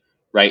wallet,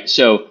 right?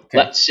 So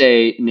let's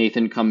say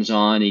Nathan comes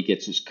on, he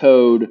gets his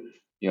code,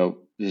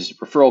 his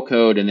referral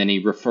code, and then he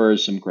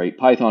refers some great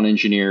Python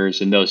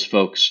engineers, and those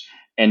folks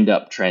end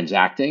up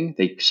transacting.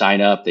 They sign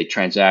up, they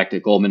transact.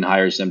 Goldman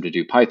hires them to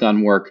do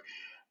Python work.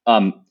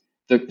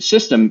 The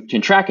system can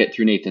track it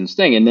through Nathan's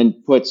thing and then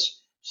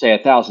puts, say,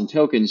 1,000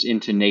 tokens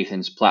into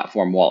Nathan's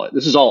platform wallet.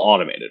 This is all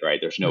automated, right?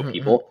 There's no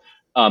people.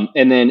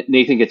 And then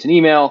Nathan gets an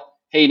email.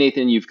 Hey,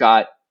 Nathan, you've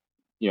got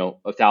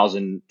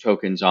 1,000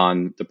 tokens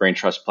on the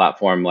Braintrust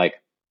platform. Like,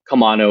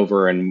 come on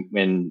over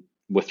and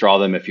withdraw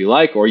them if you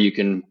like, or you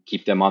can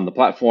keep them on the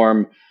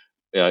platform.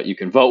 You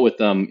can vote with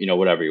them,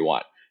 whatever you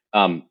want.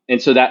 And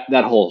so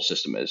that whole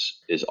system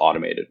is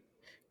automated.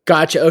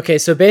 Gotcha. Okay.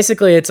 So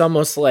basically it's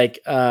almost like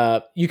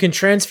you can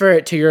transfer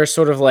it to your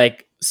sort of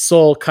like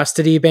sole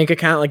custody bank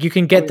account. Like you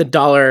can get the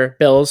dollar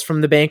bills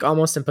from the bank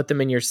almost and put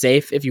them in your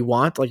safe if you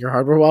want, like your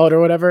hardware wallet or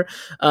whatever.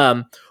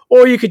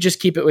 Or you could just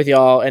keep it with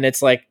y'all, and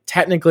it's like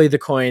technically the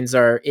coins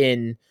are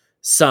in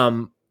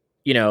some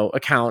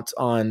account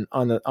on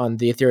the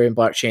Ethereum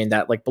blockchain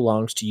that like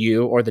belongs to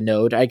you or the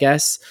node, I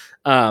guess.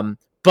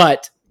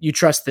 But you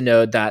trust the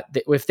node that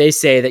if they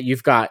say that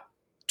you've got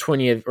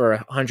 20 or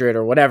 100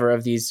 or whatever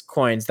of these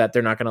coins, that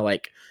they're not going to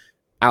like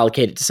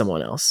allocate it to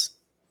someone else.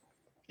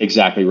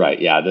 Exactly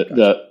right. Yeah.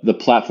 The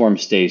platform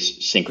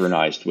stays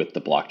synchronized with the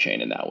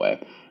blockchain in that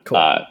way.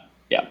 Cool.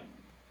 Yeah.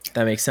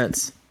 That makes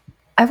sense.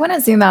 I want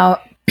to zoom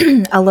out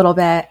a little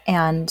bit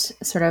and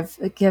sort of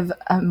give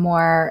a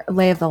more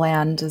lay of the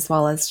land, as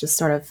well as just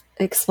sort of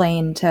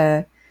explain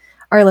to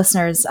our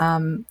listeners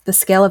the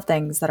scale of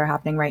things that are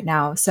happening right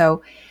now.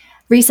 So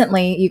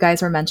recently, you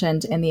guys were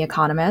mentioned in The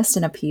Economist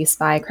in a piece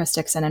by Chris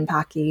Dixon and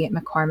Packy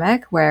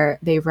McCormick, where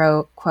they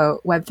wrote,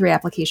 quote, Web3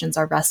 applications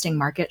are wresting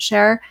market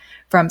share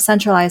from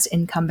centralized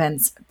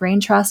incumbents.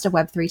 Braintrust, a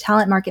Web3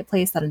 talent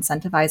marketplace that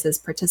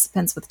incentivizes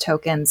participants with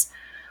tokens,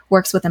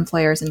 works with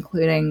employers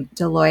including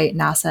Deloitte,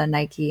 NASA,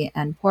 Nike,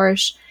 and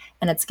Porsche,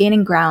 and it's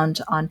gaining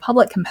ground on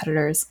public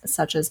competitors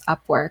such as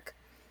Upwork.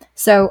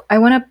 So I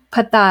want to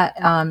put that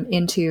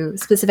into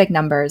specific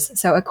numbers.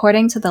 So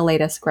according to the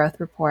latest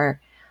growth report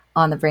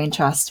on the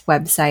Braintrust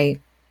website,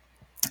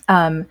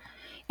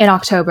 in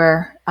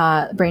October,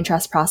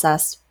 Braintrust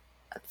processed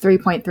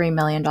 $3.3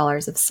 million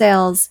of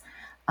sales.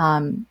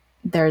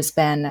 There's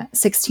been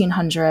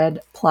 1,600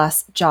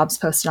 plus jobs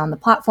posted on the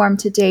platform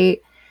to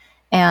date,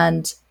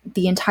 and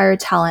the entire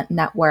talent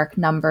network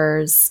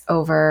numbers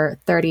over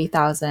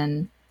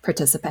 30,000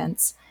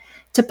 participants.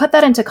 To put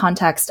that into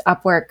context,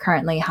 Upwork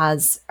currently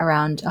has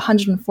around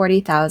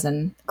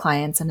 140,000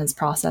 clients and has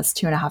processed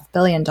 $2.5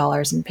 billion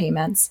in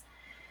payments.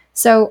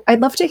 So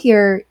I'd love to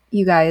hear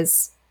you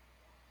guys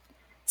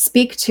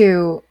speak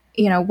to,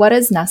 what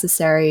is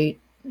necessary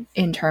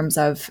in terms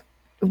of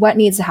what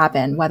needs to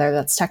happen, whether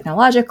that's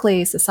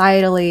technologically,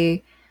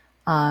 societally,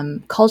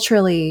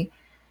 culturally,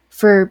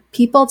 for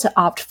people to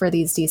opt for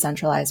these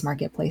decentralized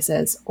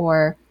marketplaces,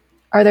 or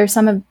are there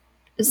some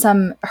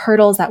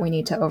hurdles that we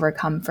need to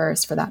overcome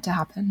first for that to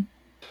happen?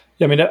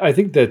 Yeah, I mean, I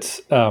think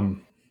that's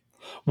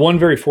one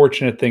very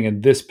fortunate thing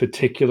in this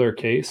particular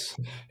case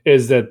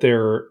is that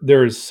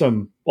there's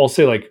some, I'll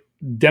say like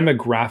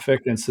demographic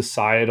and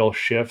societal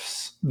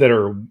shifts that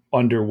are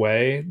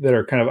underway that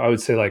are kind of, I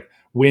would say, like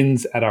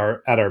winds at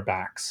our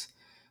backs.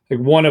 Like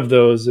one of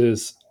those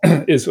is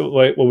is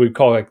like what we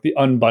call like the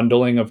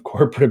unbundling of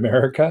corporate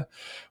America,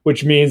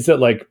 which means that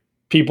like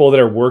people that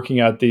are working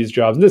at these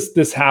jobs, and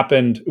this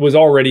happened, it was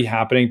already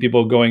happening,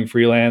 people going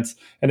freelance,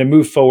 and it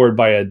moved forward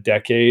by a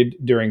decade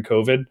during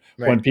COVID,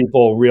 Right. when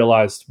people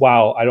realized,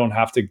 wow, I don't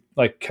have to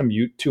like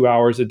commute 2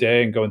 hours a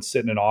day and go and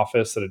sit in an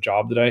office at a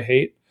job that I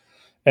hate.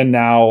 And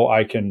now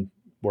I can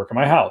work in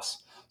my house.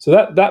 So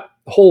that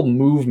whole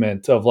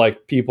movement of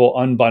like people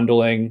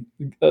unbundling,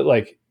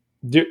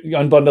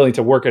 unbundling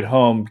to work at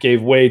home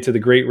gave way to the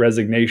Great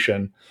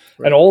Resignation.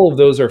 Right. And all of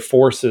those are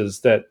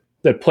forces that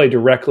play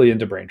directly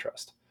into brain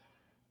trust.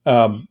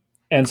 And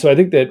so I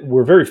think that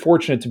we're very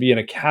fortunate to be in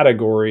a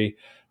category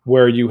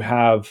where you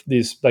have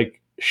these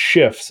like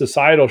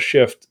societal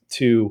shift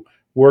to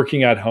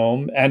working at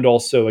home, and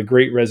also a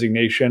Great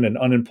Resignation and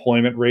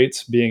unemployment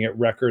rates being at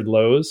record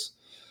lows.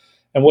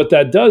 And what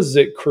that does is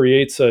it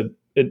creates a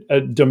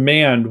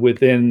demand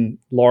within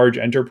large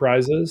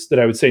enterprises that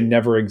I would say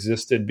never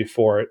existed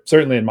before,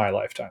 certainly in my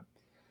lifetime,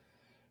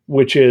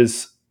 which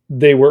is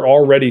they were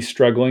already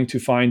struggling to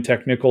find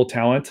technical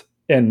talent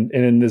and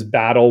in this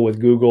battle with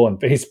Google and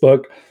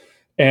Facebook.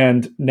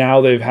 And now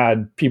they've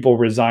had people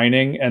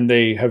resigning, and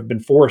they have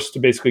been forced to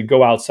basically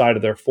go outside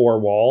of their four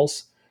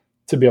walls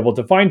to be able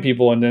to find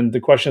people. And then the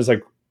question is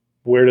like,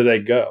 where do they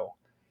go?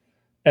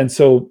 And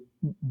so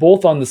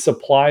both on the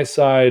supply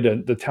side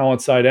and the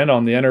talent side and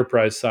on the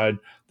enterprise side,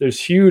 there's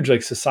huge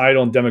like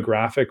societal and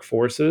demographic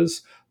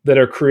forces that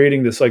are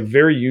creating this like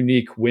very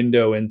unique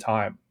window in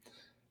time.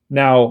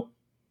 Now,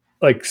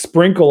 like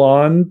sprinkle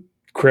on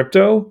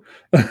crypto,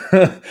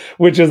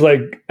 which is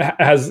like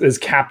has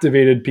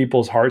captivated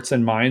people's hearts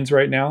and minds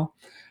right now.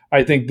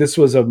 I think this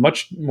was a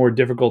much more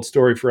difficult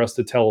story for us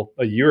to tell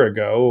a year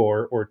ago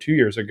or 2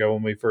 years ago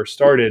when we first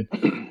started.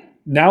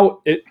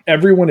 Now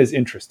everyone is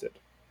interested.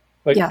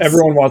 Like Yes.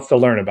 Everyone wants to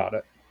learn about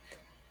it.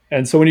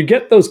 And so when you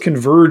get those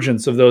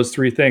convergence of those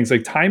three things,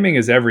 like timing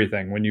is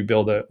everything when you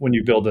build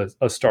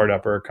a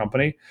startup or a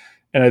company.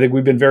 And I think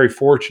we've been very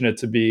fortunate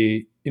to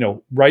be,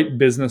 right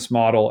business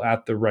model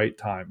at the right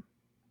time.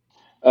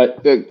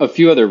 A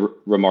few other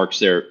remarks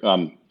there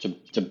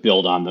to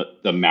build on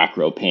the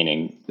macro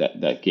painting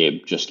that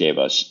Gabe just gave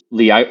us.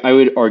 Lee, I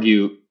would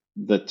argue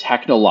the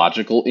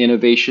technological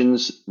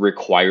innovations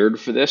required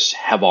for this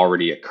have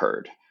already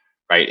occurred.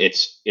 Right,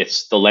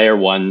 it's the layer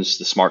ones,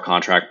 the smart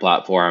contract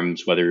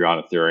platforms, whether you're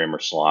on Ethereum or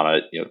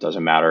Solana, it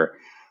doesn't matter.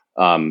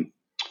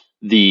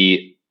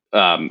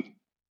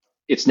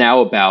 It's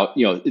now about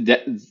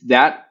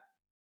that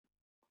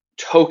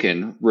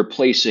token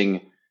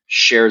replacing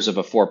shares of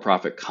a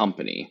for-profit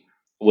company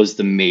was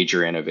the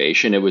major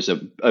innovation. It was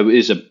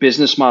a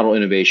business model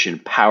innovation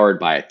powered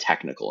by a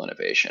technical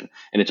innovation,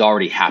 and it's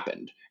already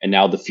happened. And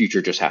now the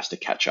future just has to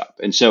catch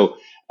up. And so,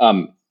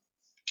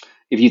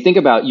 if you think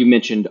about, you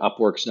mentioned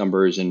Upwork's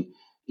numbers, and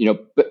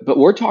but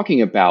we're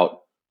talking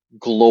about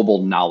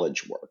global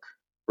knowledge work,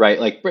 right?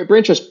 Like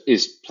brain trust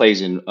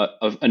plays in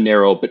a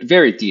narrow but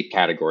very deep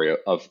category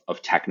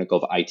of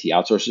technical IT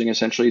outsourcing.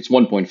 Essentially, it's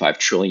 1.5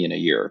 trillion a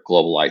year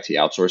global IT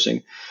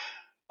outsourcing.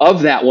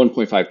 Of that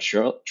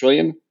 1.5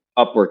 trillion,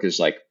 Upwork is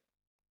like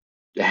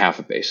half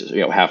a basis,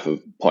 half a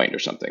point or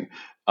something.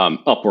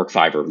 Upwork,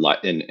 Fiverr,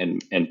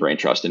 and Brain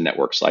Trust and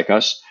networks like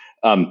us.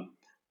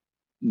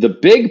 The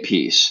big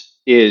piece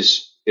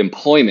is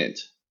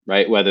employment,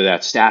 right? Whether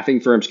that's staffing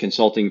firms,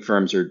 consulting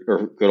firms,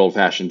 or good old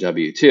fashioned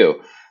W-2.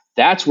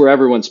 That's where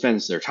everyone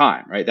spends their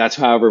time, right? That's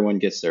how everyone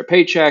gets their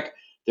paycheck.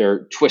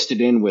 They're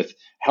twisted in with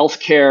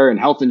healthcare and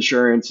health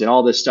insurance and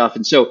all this stuff.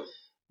 And so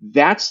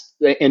that's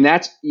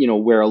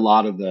where a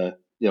lot of the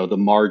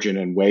margin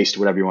and waste,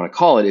 whatever you want to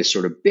call it, is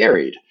sort of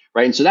buried,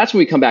 right? And so that's when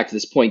we come back to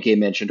this point Gabe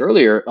mentioned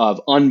earlier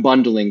of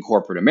unbundling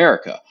corporate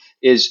America.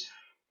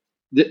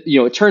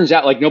 It turns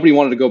out like nobody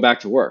wanted to go back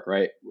to work,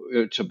 right?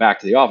 Back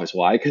to the office.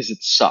 Why? Because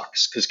it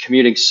sucks. Because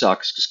commuting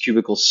sucks. Because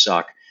cubicles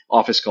suck.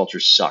 Office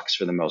culture sucks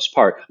for the most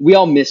part. We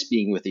all miss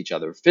being with each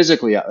other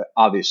physically,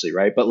 obviously,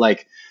 right? But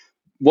like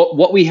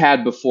what we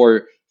had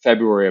before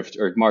February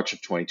or March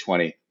of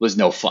 2020 was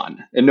no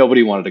fun, and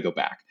nobody wanted to go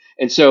back.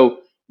 And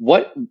so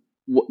what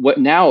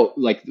now,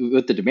 like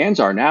what the demands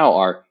are now,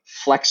 are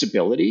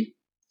flexibility,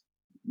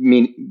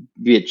 be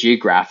it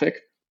geographic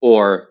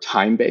or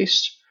time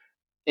based,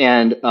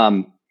 and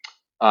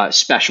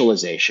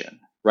specialization,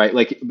 right?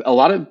 Like a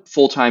lot of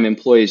full-time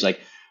employees, like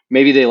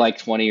maybe they like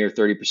 20 or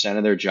 30%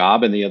 of their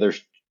job, and the other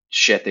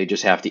shit they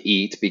just have to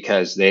eat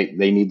because they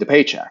need the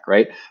paycheck,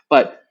 right?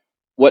 But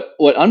what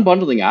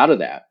unbundling out of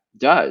that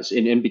does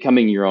in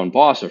becoming your own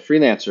boss or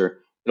freelancer,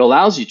 it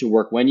allows you to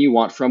work when you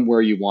want, from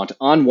where you want,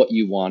 on what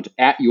you want,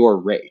 at your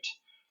rate.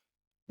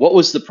 What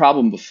was the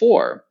problem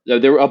before?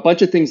 There were a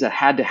bunch of things that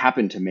had to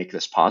happen to make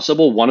this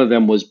possible. One of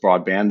them was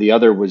broadband. The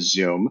other was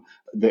Zoom,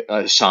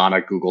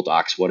 Asana, Google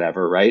Docs,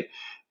 whatever, right?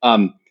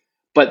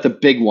 But the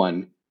big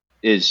one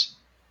is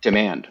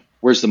demand.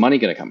 Where's the money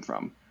going to come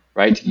from?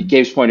 right? To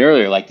Gabe's point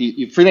earlier, like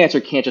the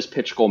freelancer can't just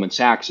pitch Goldman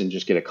Sachs and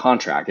just get a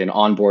contract and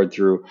onboard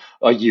through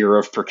a year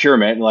of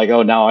procurement and like,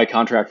 oh, now I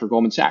contract for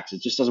Goldman Sachs.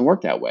 It just doesn't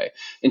work that way.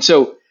 And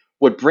so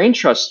what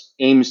Braintrust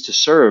aims to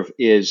serve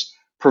is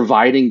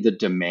providing the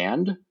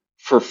demand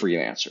for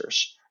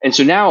freelancers. And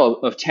so now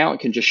a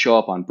talent can just show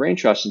up on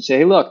Braintrust and say,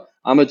 hey, look,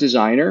 I'm a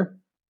designer.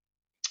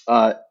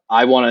 I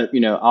want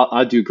to,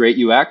 I'll do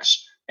great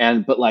UX.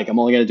 But like, I'm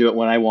only going to do it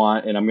when I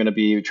want, and I'm going to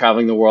be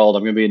traveling the world.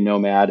 I'm going to be a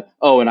nomad.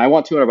 Oh, and I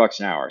want $200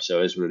 an hour. So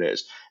it is what it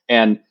is.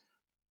 And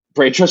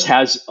Braintrust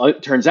has,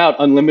 turns out,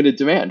 unlimited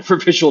demand for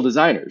visual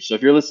designers. So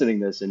if you're listening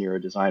to this and you're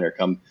a designer,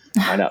 come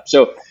sign up.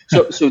 So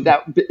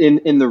that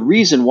in the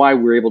reason why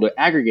we're able to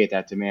aggregate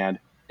that demand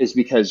is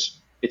because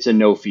it's a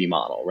no fee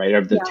model, right?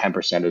 Of the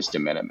 10% is de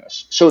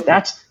minimis. So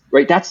that's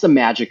right. That's the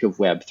magic of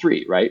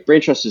Web3, right?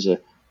 Braintrust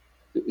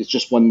is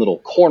just one little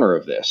corner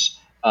of this.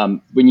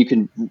 When you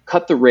can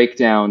cut the rake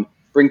down,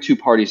 bring two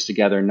parties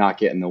together, and not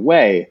get in the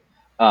way,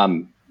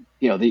 that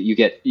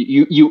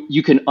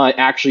you can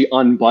actually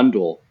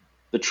unbundle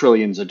the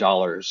trillions of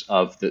dollars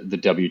of the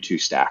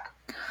W2 stack.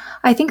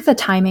 I think the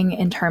timing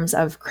in terms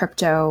of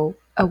crypto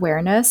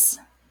awareness,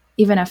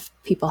 even if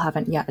people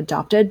haven't yet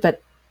adopted,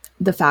 but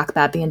the fact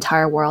that the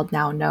entire world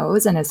now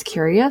knows and is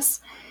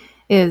curious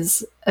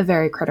is a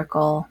very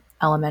critical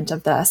element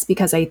of this,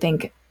 because I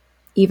think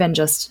even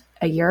just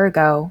a year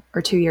ago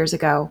or 2 years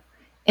ago,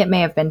 it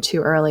may have been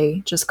too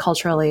early just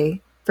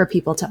culturally for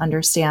people to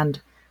understand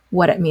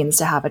what it means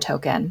to have a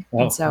token.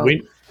 Well, and so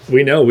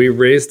we know we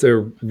raised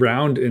a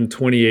round in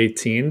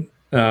 2018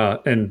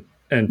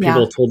 and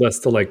people told us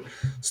to like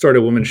start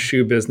a women's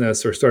shoe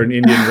business or start an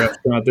Indian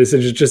restaurant. They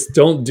said, just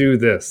don't do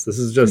this. This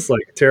is just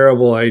like a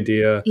terrible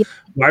idea. Yeah.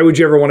 Why would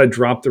you ever want to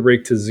drop the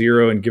rake to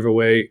zero and give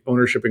away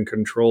ownership and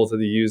control to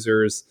the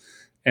users?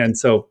 And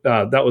so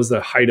that was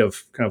the height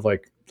of kind of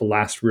like the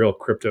last real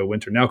crypto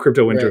winter. Now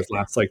crypto winters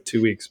last like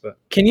 2 weeks. But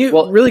can you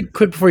really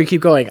quick before you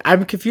keep going?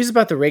 I'm confused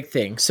about the rake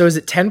thing. So is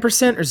it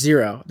 10% or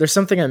zero? There's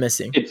something I'm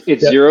missing.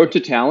 It's 0 to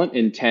talent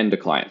and 10 to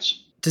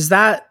clients. Is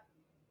that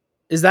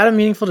a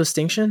meaningful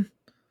distinction?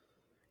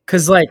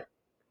 Because like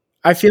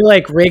I feel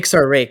like rakes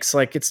are rakes.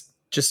 Like it's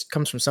just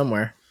comes from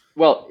somewhere.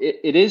 Well,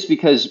 it is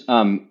because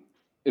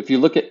if you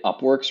look at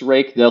Upwork's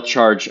rake, they'll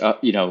charge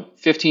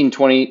 15,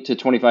 20 to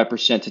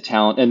 25% to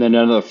talent, and then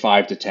another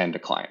 5 to 10 to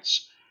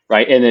clients.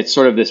 Right. And it's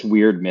sort of this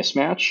weird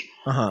mismatch.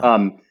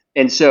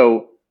 And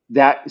so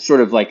that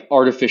sort of like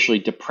artificially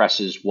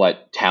depresses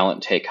what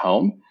talent take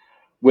home.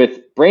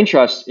 With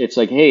Braintrust, it's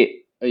like,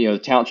 hey, the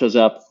talent shows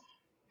up.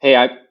 Hey,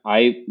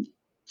 I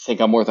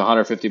think I'm worth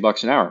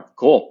 $150 an hour.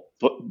 Cool.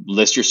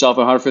 List yourself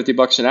at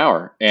 $150 an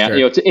hour. And,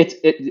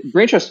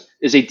 Braintrust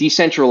is a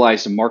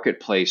decentralized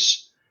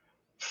marketplace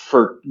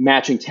for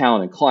matching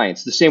talent and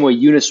clients, the same way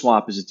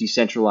Uniswap is a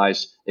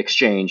decentralized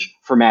exchange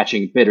for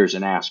matching bidders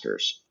and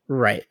askers.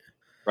 Right.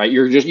 Right,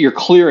 you're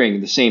clearing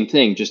the same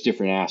thing, just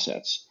different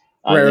assets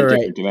in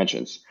different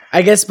dimensions.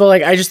 I guess, but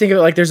like I just think of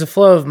it like there's a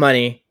flow of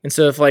money, and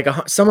so if like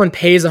someone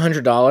pays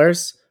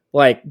 $100,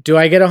 like do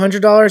I get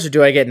 $100 or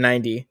do I get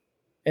 90?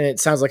 And it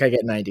sounds like I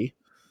get 90.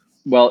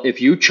 Well,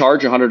 if you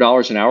charge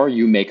 $100 an hour,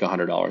 you make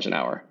 $100 an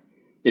hour.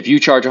 If you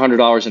charge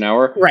 $100 an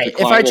hour, right?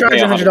 If I charge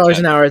 $100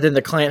 an hour, then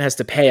the client has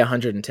to pay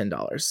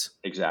 $110.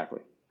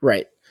 Exactly.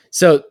 Right.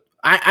 So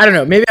I don't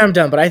know. Maybe I'm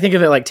dumb, but I think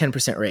of it like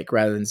 10% rake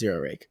rather than zero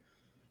rake.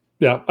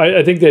 Yeah,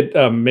 I think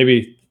that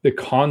maybe the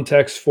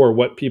context for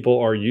what people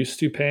are used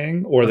to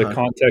paying or the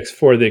context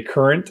for the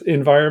current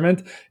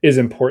environment is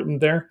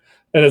important there.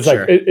 And it's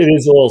like, it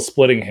is a little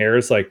splitting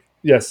hairs. Like,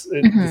 yes,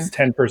 it's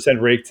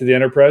 10% rake to the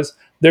enterprise.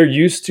 They're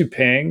used to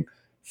paying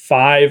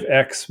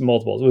 5x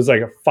multiples. It was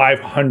like a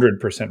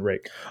 500%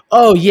 rake.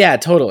 Oh, yeah,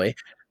 totally.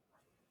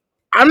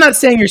 I'm not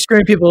saying you're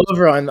screwing people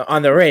over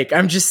on the rake.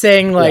 I'm just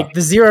saying like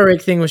the zero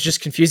rake thing was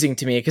just confusing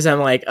to me because I'm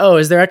like, oh,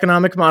 is their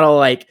economic model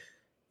like,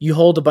 you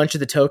hold a bunch of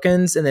the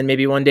tokens and then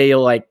maybe one day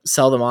you'll like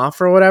sell them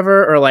off or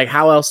whatever, or like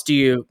how else do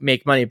you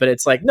make money? But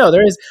it's like, no,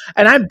 there is.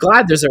 And I'm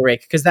glad there's a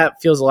rake because that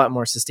feels a lot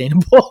more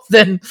sustainable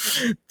than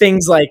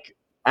things like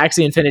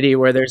Axie Infinity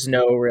where there's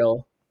no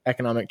real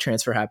economic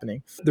transfer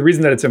happening. The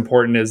reason that it's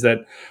important is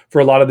that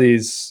for a lot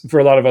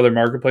of other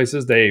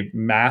marketplaces, they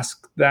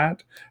mask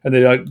that and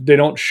they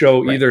don't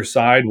show either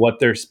side what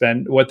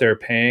they're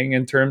paying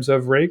in terms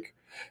of rake.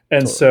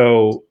 And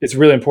so it's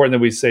really important that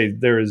we say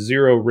there is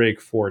zero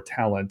rake for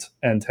talent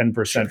and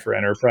 10% for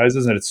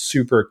enterprises. And it's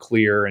super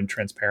clear and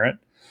transparent.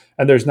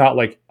 And there's not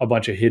like a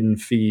bunch of hidden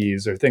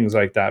fees or things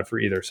like that for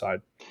either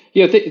side.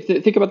 Yeah,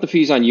 think about the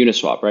fees on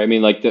Uniswap, right? I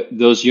mean, like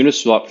those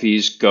Uniswap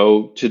fees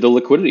go to the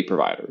liquidity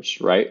providers,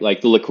 right? Like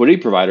the liquidity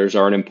providers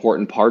are an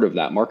important part of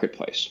that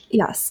marketplace.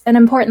 Yes, and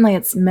importantly,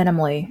 it's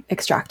minimally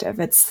extractive.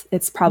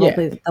 It's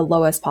probably the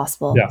lowest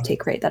possible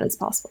take rate that is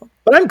possible.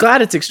 But I'm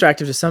glad it's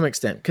extractive to some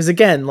extent because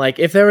again, like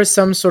if there was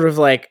some sort of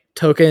like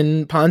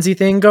token Ponzi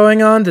thing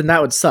going on, then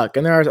that would suck.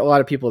 And there are a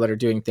lot of people that are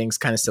doing things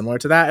kind of similar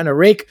to that. And a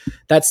rake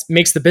that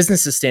makes the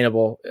business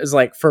sustainable is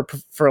like for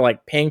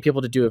like paying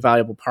people to do a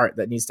valuable part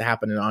that needs to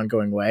happen in an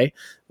ongoing way,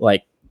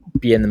 like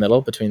be in the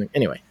middle between them.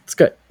 Anyway, it's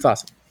good. It's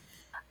awesome.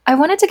 I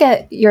wanted to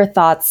get your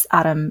thoughts,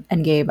 Adam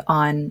and Gabe,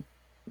 on,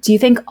 do you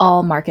think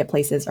all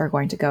marketplaces are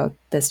going to go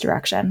this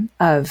direction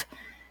of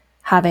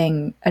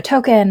having a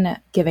token,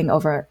 giving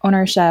over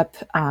ownership,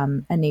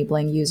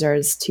 enabling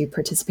users to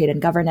participate in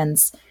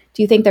governance?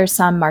 Do you think there's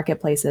some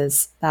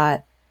marketplaces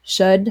that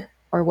should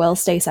or will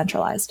stay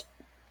centralized?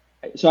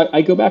 So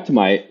I go back to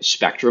my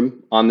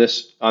spectrum on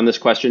this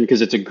question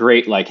because it's a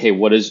great like, hey,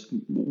 what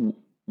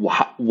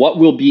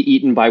will be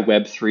eaten by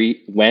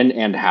Web3 when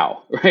and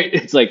how, right?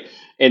 It's like,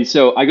 and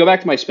so I go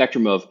back to my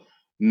spectrum of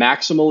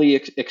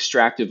maximally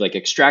extractive, like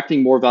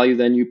extracting more value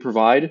than you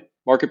provide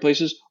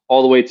marketplaces,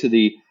 all the way to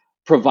the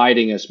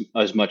providing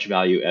as much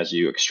value as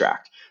you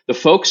extract. The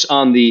folks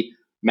on the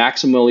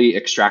maximally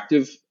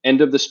extractive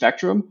end of the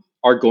spectrum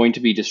are going to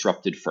be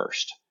disrupted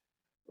first,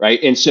 right?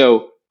 And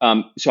so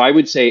I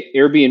would say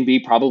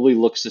Airbnb probably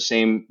looks the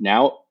same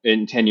now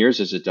in 10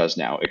 years as it does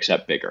now,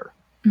 except bigger,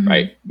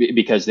 right?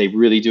 Because they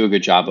really do a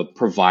good job of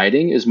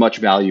providing as much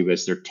value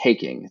as they're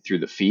taking through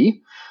the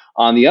fee.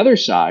 On the other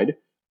side,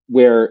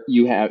 where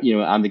you have,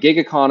 on the gig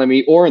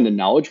economy or in the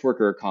knowledge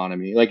worker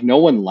economy, like no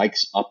one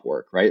likes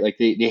Upwork, right? Like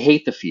they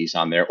hate the fees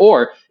on there.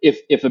 Or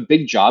if a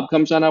big job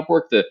comes on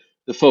Upwork, the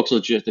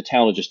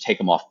talent will just take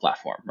them off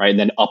platform, right? And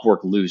then Upwork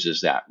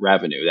loses that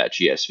revenue, that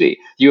GSV.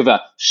 You have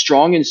a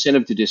strong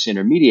incentive to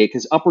disintermediate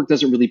because Upwork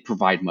doesn't really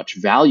provide much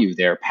value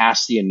there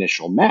past the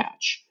initial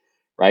match,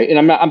 right?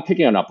 And I'm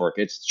picking on Upwork.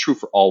 It's true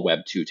for all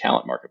Web2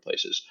 talent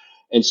marketplaces.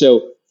 And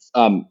so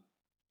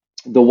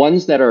the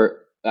ones that are,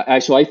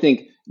 so I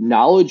think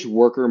knowledge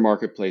worker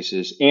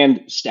marketplaces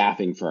and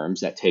staffing firms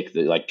that take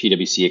the like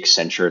PwC,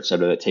 Accenture, et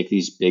cetera, that take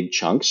these big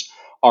chunks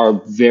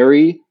are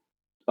very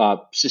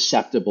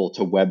susceptible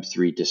to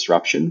Web3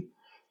 disruption.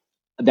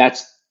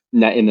 That's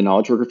in the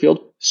knowledge worker field.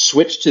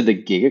 Switch to the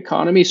gig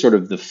economy, sort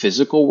of the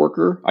physical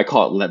worker. I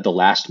call it the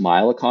last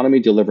mile economy,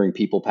 delivering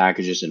people,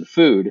 packages, and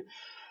food.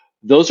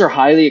 Those are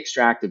highly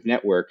extractive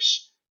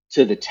networks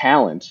to the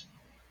talent.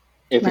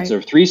 If it's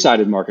a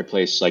three-sided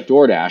marketplace like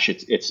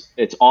DoorDash,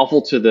 it's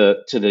awful to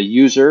the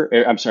user.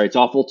 I'm sorry, it's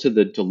awful to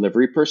the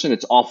delivery person.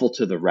 It's awful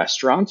to the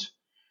restaurant,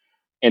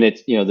 and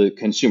it's the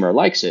consumer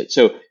likes it.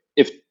 So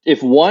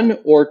if one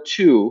or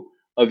two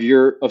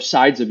of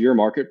sides of your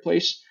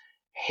marketplace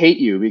hate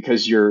you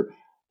because you're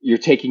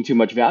taking too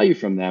much value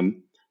from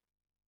them,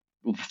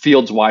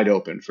 field's wide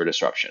open for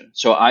disruption.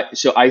 So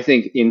I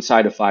think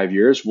inside of 5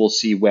 years we'll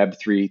see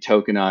Web3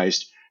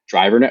 tokenized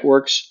driver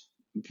networks,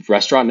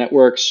 restaurant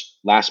networks,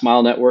 last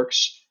mile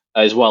networks,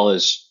 as well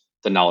as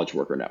the knowledge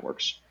worker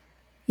networks.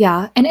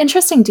 Yeah. An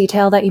interesting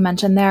detail that you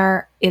mentioned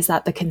there is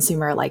that the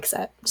consumer likes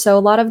it. So a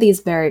lot of these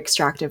very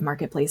extractive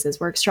marketplaces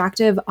were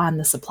extractive on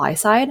the supply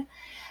side,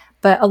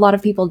 but a lot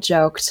of people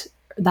joked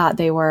that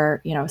they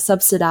were,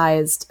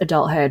 subsidized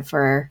adulthood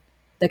for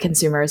the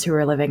consumers who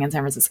were living in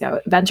San Francisco.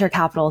 Venture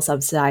capital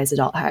subsidized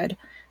adulthood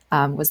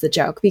was the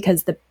joke,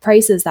 because the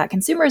prices that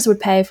consumers would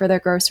pay for their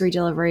grocery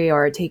delivery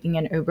or taking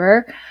an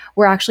Uber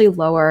were actually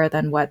lower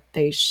than what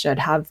they should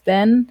have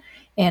been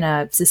in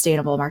a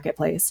sustainable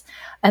marketplace.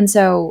 And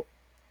so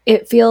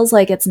it feels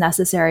like it's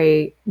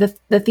necessary.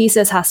 The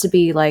thesis has to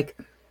be like,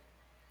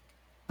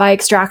 by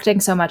extracting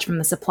so much from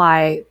the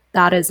supply,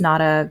 that is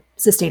not a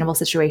sustainable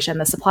situation.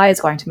 The supply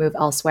is going to move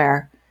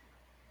elsewhere,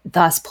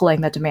 thus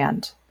pulling the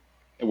demand.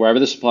 Wherever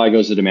the supply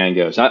goes, the demand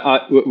goes.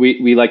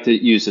 We like to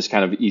use this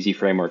kind of easy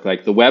framework.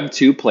 Like the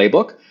Web2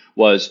 playbook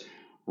was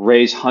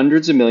raise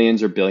hundreds of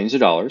millions or billions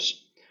of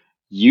dollars,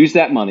 use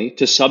that money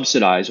to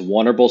subsidize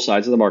one or both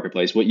sides of the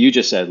marketplace. What you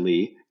just said,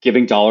 Lee,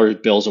 giving dollar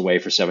bills away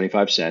for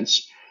 75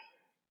 cents.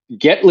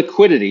 Get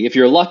liquidity if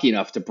you're lucky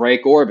enough to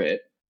break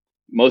orbit.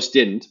 Most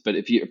didn't, but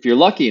if you're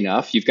lucky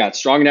enough, you've got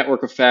strong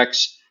network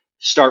effects.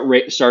 Start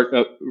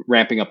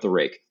ramping up the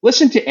rake.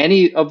 Listen to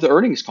any of the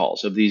earnings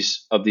calls of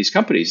these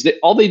companies.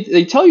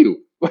 They tell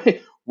you,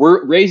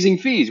 we're raising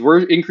fees, we're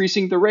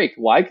increasing the rake.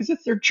 Why? Because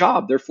it's their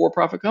job. They're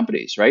for-profit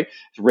companies, right?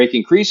 The rake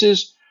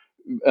increases,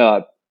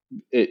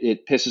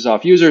 it pisses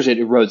off users, it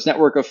erodes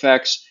network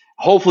effects.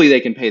 Hopefully,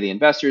 they can pay the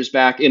investors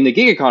back. In the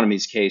gig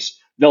economy's case,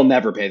 they'll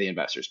never pay the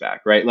investors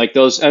back, right? Like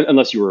those,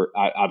 unless you were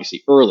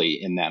obviously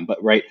early in them,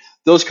 but right,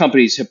 those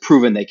companies have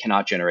proven they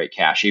cannot generate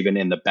cash even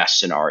in the best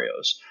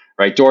scenarios,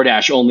 right?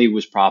 DoorDash only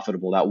was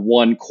profitable that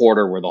one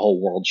quarter where the whole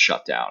world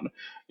shut down.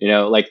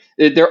 Like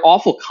they're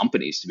awful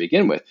companies to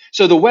begin with.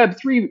 So the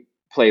Web3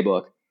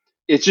 playbook,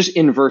 it just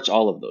inverts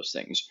all of those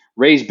things.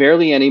 Raise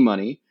barely any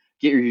money,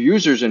 get your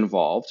users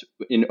involved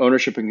in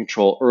ownership and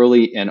control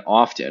early and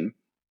often,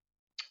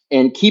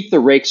 and keep the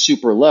rake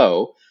super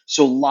low,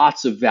 so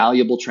lots of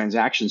valuable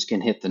transactions can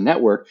hit the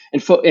network.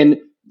 And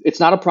it's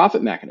not a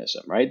profit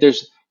mechanism, right?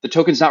 The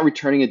token's not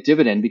returning a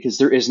dividend because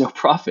there is no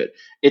profit.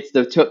 It's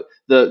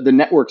the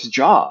network's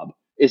job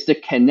is to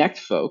connect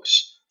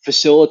folks,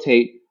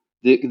 facilitate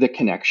the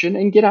connection,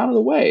 and get out of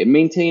the way and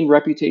maintain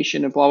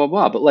reputation and blah, blah,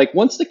 blah. But like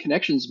once the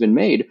connection's been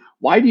made,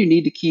 why do you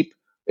need to keep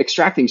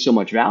extracting so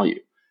much value,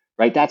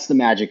 right? That's the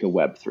magic of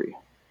Web3.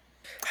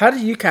 How do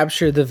you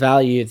capture the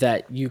value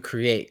that you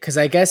create? Because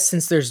I guess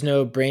since there's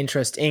no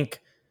Braintrust Inc.,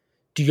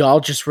 do y'all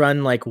just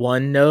run like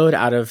one node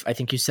out of, I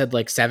think you said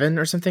like 7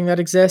 or something that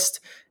exist?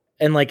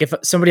 And like if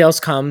somebody else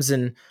comes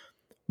and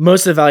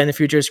most of the value in the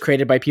future is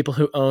created by people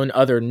who own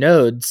other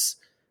nodes,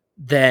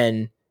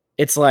 then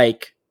it's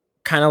like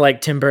kind of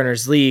like Tim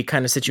Berners-Lee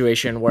kind of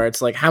situation where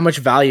it's like how much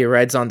value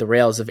rides on the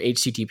rails of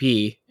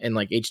HTTP and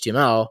like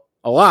HTML,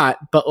 a lot,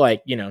 but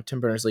like, you know,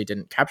 Tim Berners-Lee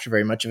didn't capture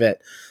very much of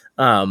it.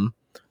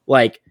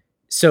 Like,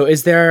 so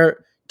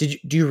do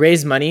you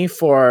raise money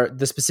for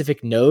the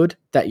specific node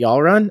that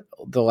y'all run,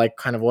 the like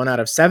kind of 1 out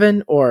of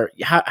 7, or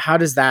how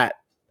does that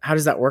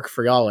work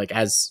for y'all, like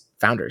as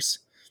founders?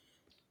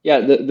 Yeah,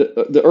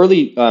 the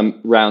early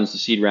rounds, the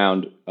seed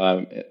round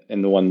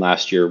and the one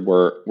last year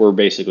were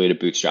basically to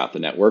bootstrap the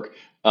network,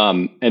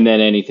 and then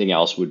anything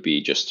else would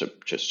be just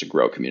to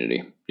grow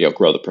community,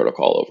 grow the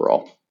protocol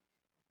overall.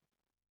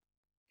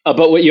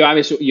 But what you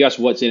asked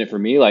what's in it for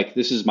me? Like,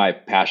 this is my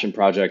passion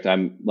project.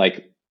 I'm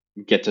like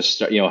get to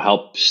start,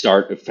 help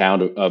start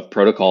found a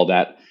protocol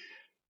that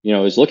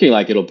is looking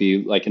like it'll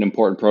be like an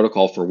important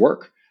protocol for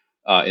work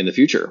in the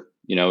future.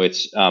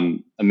 It's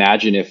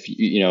imagine if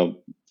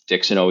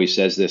Dixon always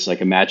says this,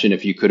 like, imagine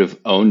if you could have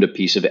owned a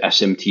piece of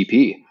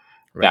SMTP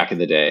back in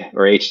the day,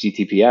 or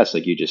HTTPS,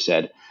 like you just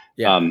said.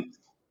 Yeah.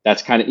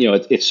 That's kind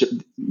of, it's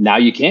now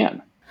you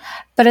can.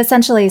 But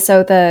essentially,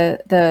 so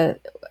the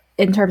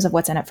in terms of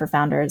what's in it for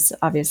founders,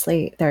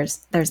 obviously there's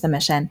the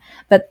mission,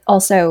 but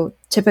also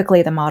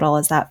typically the model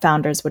is that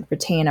founders would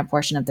retain a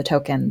portion of the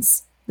token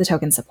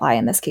supply,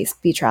 in this case,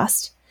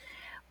 Btrust,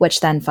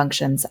 which then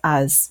functions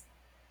as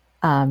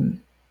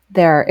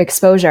their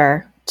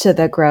exposure to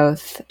the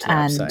growth to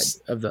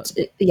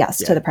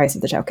the price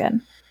of the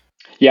token.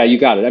 Yeah, you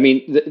got it. I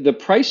mean, the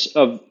price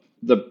of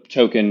the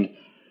token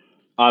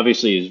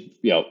obviously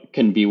is,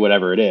 can be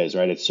whatever it is,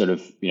 right? It's sort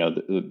of,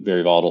 the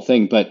very volatile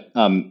thing, but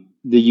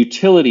the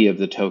utility of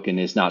the token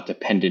is not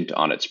dependent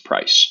on its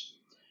price,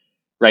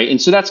 right?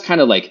 And so that's kind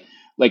of like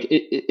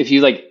if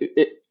you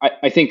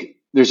I think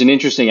there's an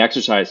interesting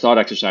thought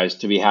exercise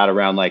to be had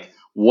around like,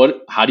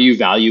 how do you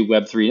value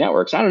Web3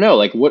 networks? I don't know,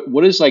 like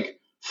what is like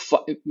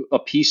a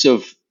piece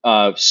of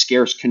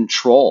scarce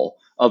control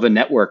of a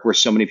network where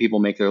so many people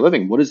make their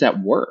living? What is that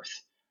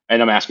worth?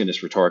 And I'm asking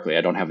this rhetorically.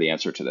 I don't have the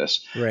answer to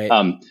this, right?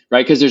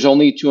 Right, because there's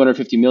only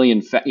 250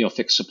 million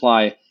fixed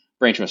supply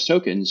brain trust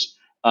tokens.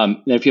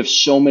 And if you have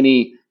so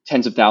many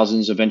tens of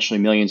thousands, eventually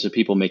millions of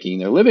people making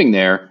their living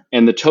there,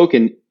 and that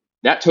token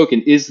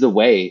is the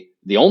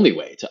only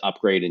way to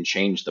upgrade and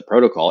change the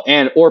protocol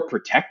or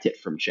protect it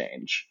from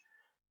change.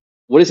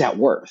 What is that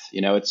worth?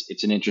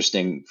 It's an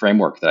interesting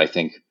framework that I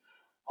think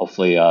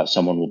hopefully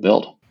someone will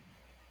build.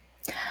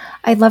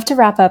 I'd love to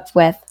wrap up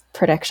with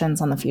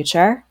predictions on the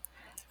future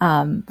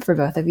for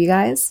both of you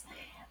guys.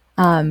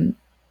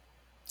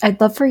 I'd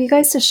love for you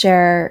guys to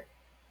share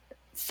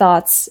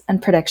thoughts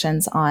and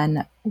predictions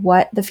on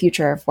what the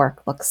future of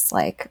work looks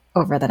like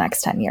over the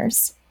next 10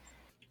 years.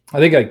 I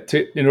think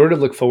in order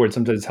to look forward,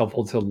 sometimes it's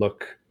helpful to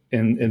look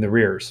in the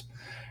rears.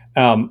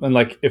 And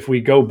like, if we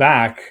go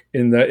back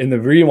in the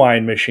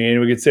rewind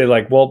machine, we could say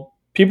like, well,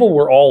 people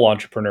were all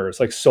entrepreneurs,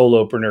 like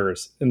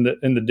solopreneurs in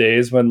the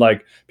days when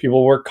like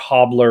people were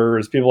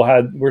cobblers,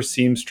 were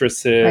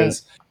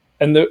seamstresses.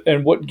 Right.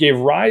 And what gave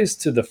rise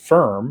to the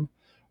firm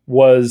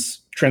was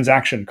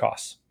transaction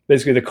costs.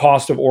 Basically, the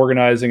cost of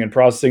organizing and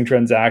processing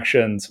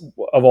transactions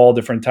of all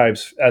different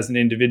types as an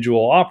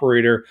individual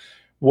operator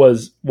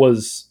was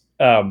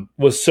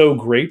so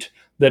great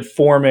that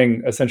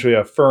forming essentially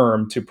a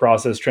firm to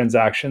process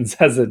transactions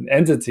as an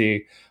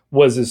entity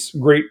was this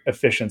great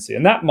efficiency.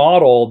 And that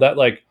model, that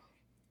like,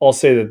 I'll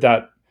say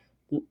that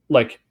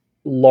like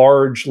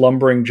large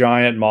lumbering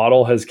giant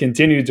model has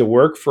continued to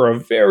work for a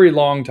very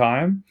long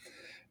time.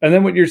 And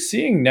then what you're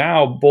seeing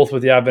now, both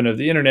with the advent of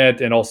the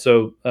internet and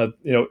also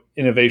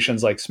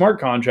innovations like smart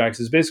contracts,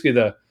 is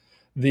basically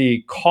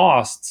the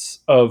costs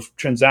of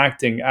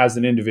transacting as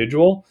an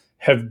individual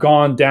have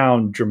gone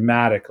down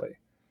dramatically.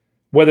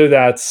 Whether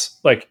that's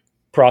like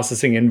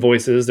processing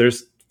invoices,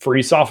 there's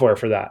free software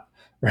for that,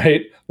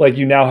 right? Like,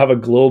 you now have a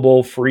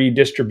global free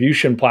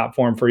distribution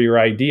platform for your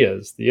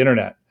ideas, the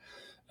internet.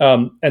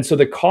 And so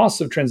the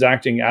costs of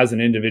transacting as an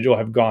individual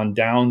have gone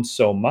down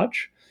so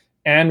much.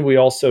 And we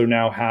also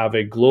now have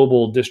a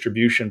global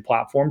distribution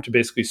platform to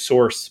basically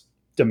source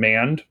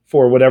demand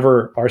for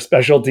whatever our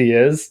specialty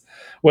is,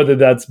 whether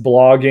that's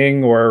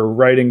blogging or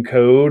writing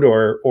code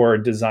or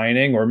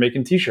designing or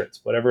making t-shirts,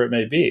 whatever it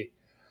may be.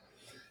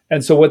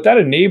 And so what that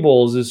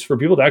enables is for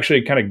people to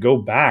actually kind of go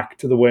back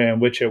to the way in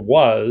which it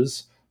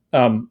was.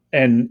 And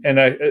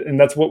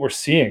that's what we're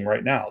seeing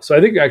right now. So I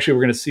think actually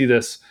we're going to see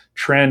this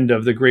trend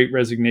of the Great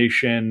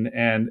Resignation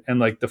and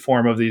like the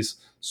form of these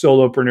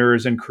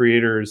solopreneurs and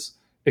creators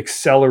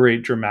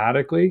accelerate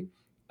dramatically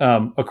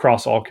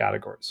across all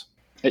categories.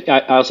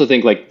 I also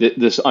think like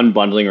this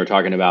unbundling we're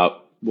talking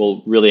about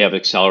will really have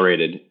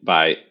accelerated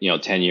by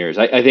 10 years.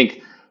 I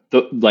think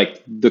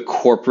the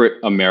corporate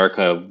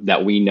America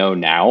that we know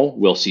now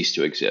will cease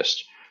to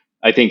exist.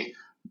 I think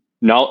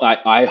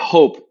I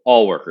hope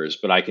all workers,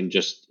 but I can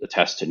just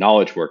attest to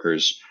knowledge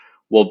workers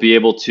will be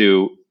able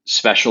to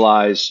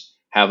specialize,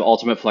 have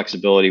ultimate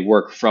flexibility,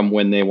 work from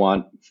when they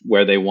want,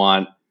 where they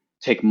want,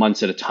 take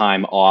months at a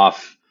time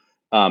off,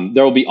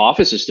 There will be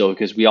offices still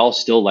because we all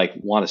still like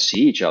want to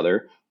see each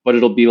other, but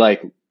it'll be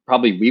like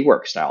probably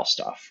WeWork style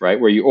stuff, right?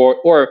 Where you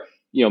or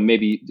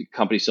maybe the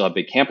companies still have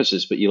big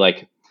campuses, but you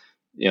like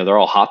they're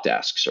all hot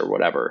desks or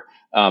whatever,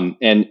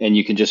 and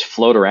you can just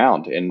float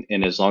around,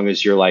 and as long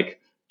as you're like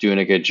doing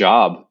a good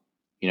job,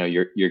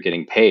 you're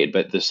getting paid.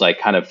 But this like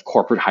kind of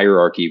corporate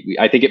hierarchy,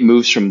 I think it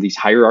moves from these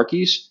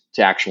hierarchies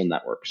to actual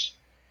networks.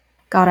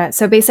 Got it.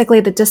 So basically,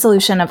 the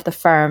dissolution of the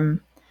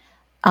firm,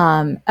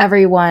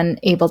 everyone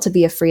able to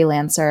be a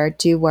freelancer,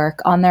 do work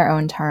on their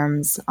own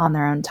terms, on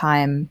their own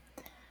time,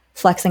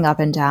 flexing up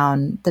and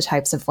down the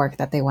types of work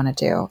that they want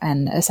to do,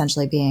 and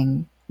essentially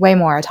being way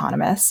more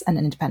autonomous and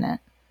independent.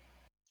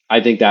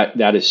 I think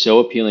that is so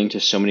appealing to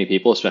so many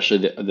people,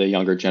 especially the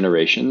younger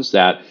generations,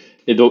 that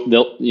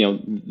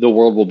the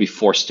world will be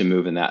forced to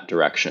move in that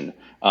direction.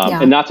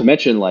 And not to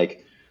mention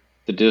like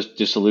the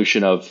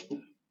dissolution of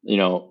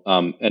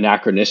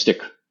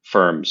anachronistic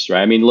firms,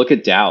 right? I mean, look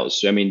at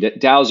DAOs. I mean,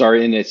 DAOs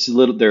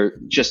are they're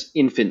just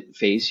infant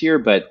phase here,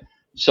 but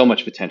so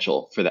much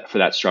potential for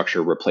that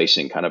structure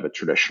replacing kind of a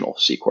traditional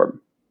C Corp.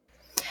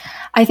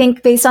 I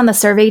think based on the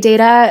survey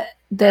data,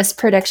 this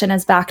prediction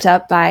is backed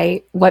up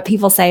by what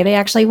people say they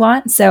actually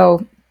want.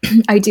 So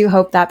I do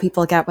hope that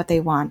people get what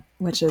they want,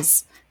 which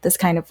is this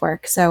kind of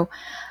work. So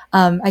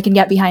I can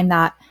get behind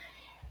that.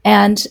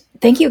 And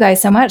thank you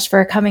guys so much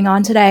for coming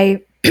on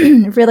today.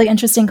 Really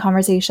interesting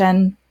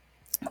conversation.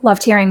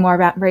 Loved hearing more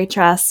about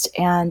Raytrust,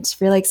 and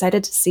really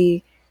excited to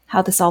see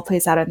how this all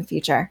plays out in the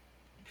future.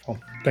 Well,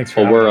 thanks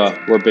for having us.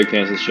 We're big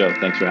fans of the show.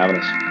 Thanks for having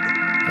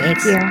us.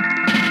 Thanks. Thank you.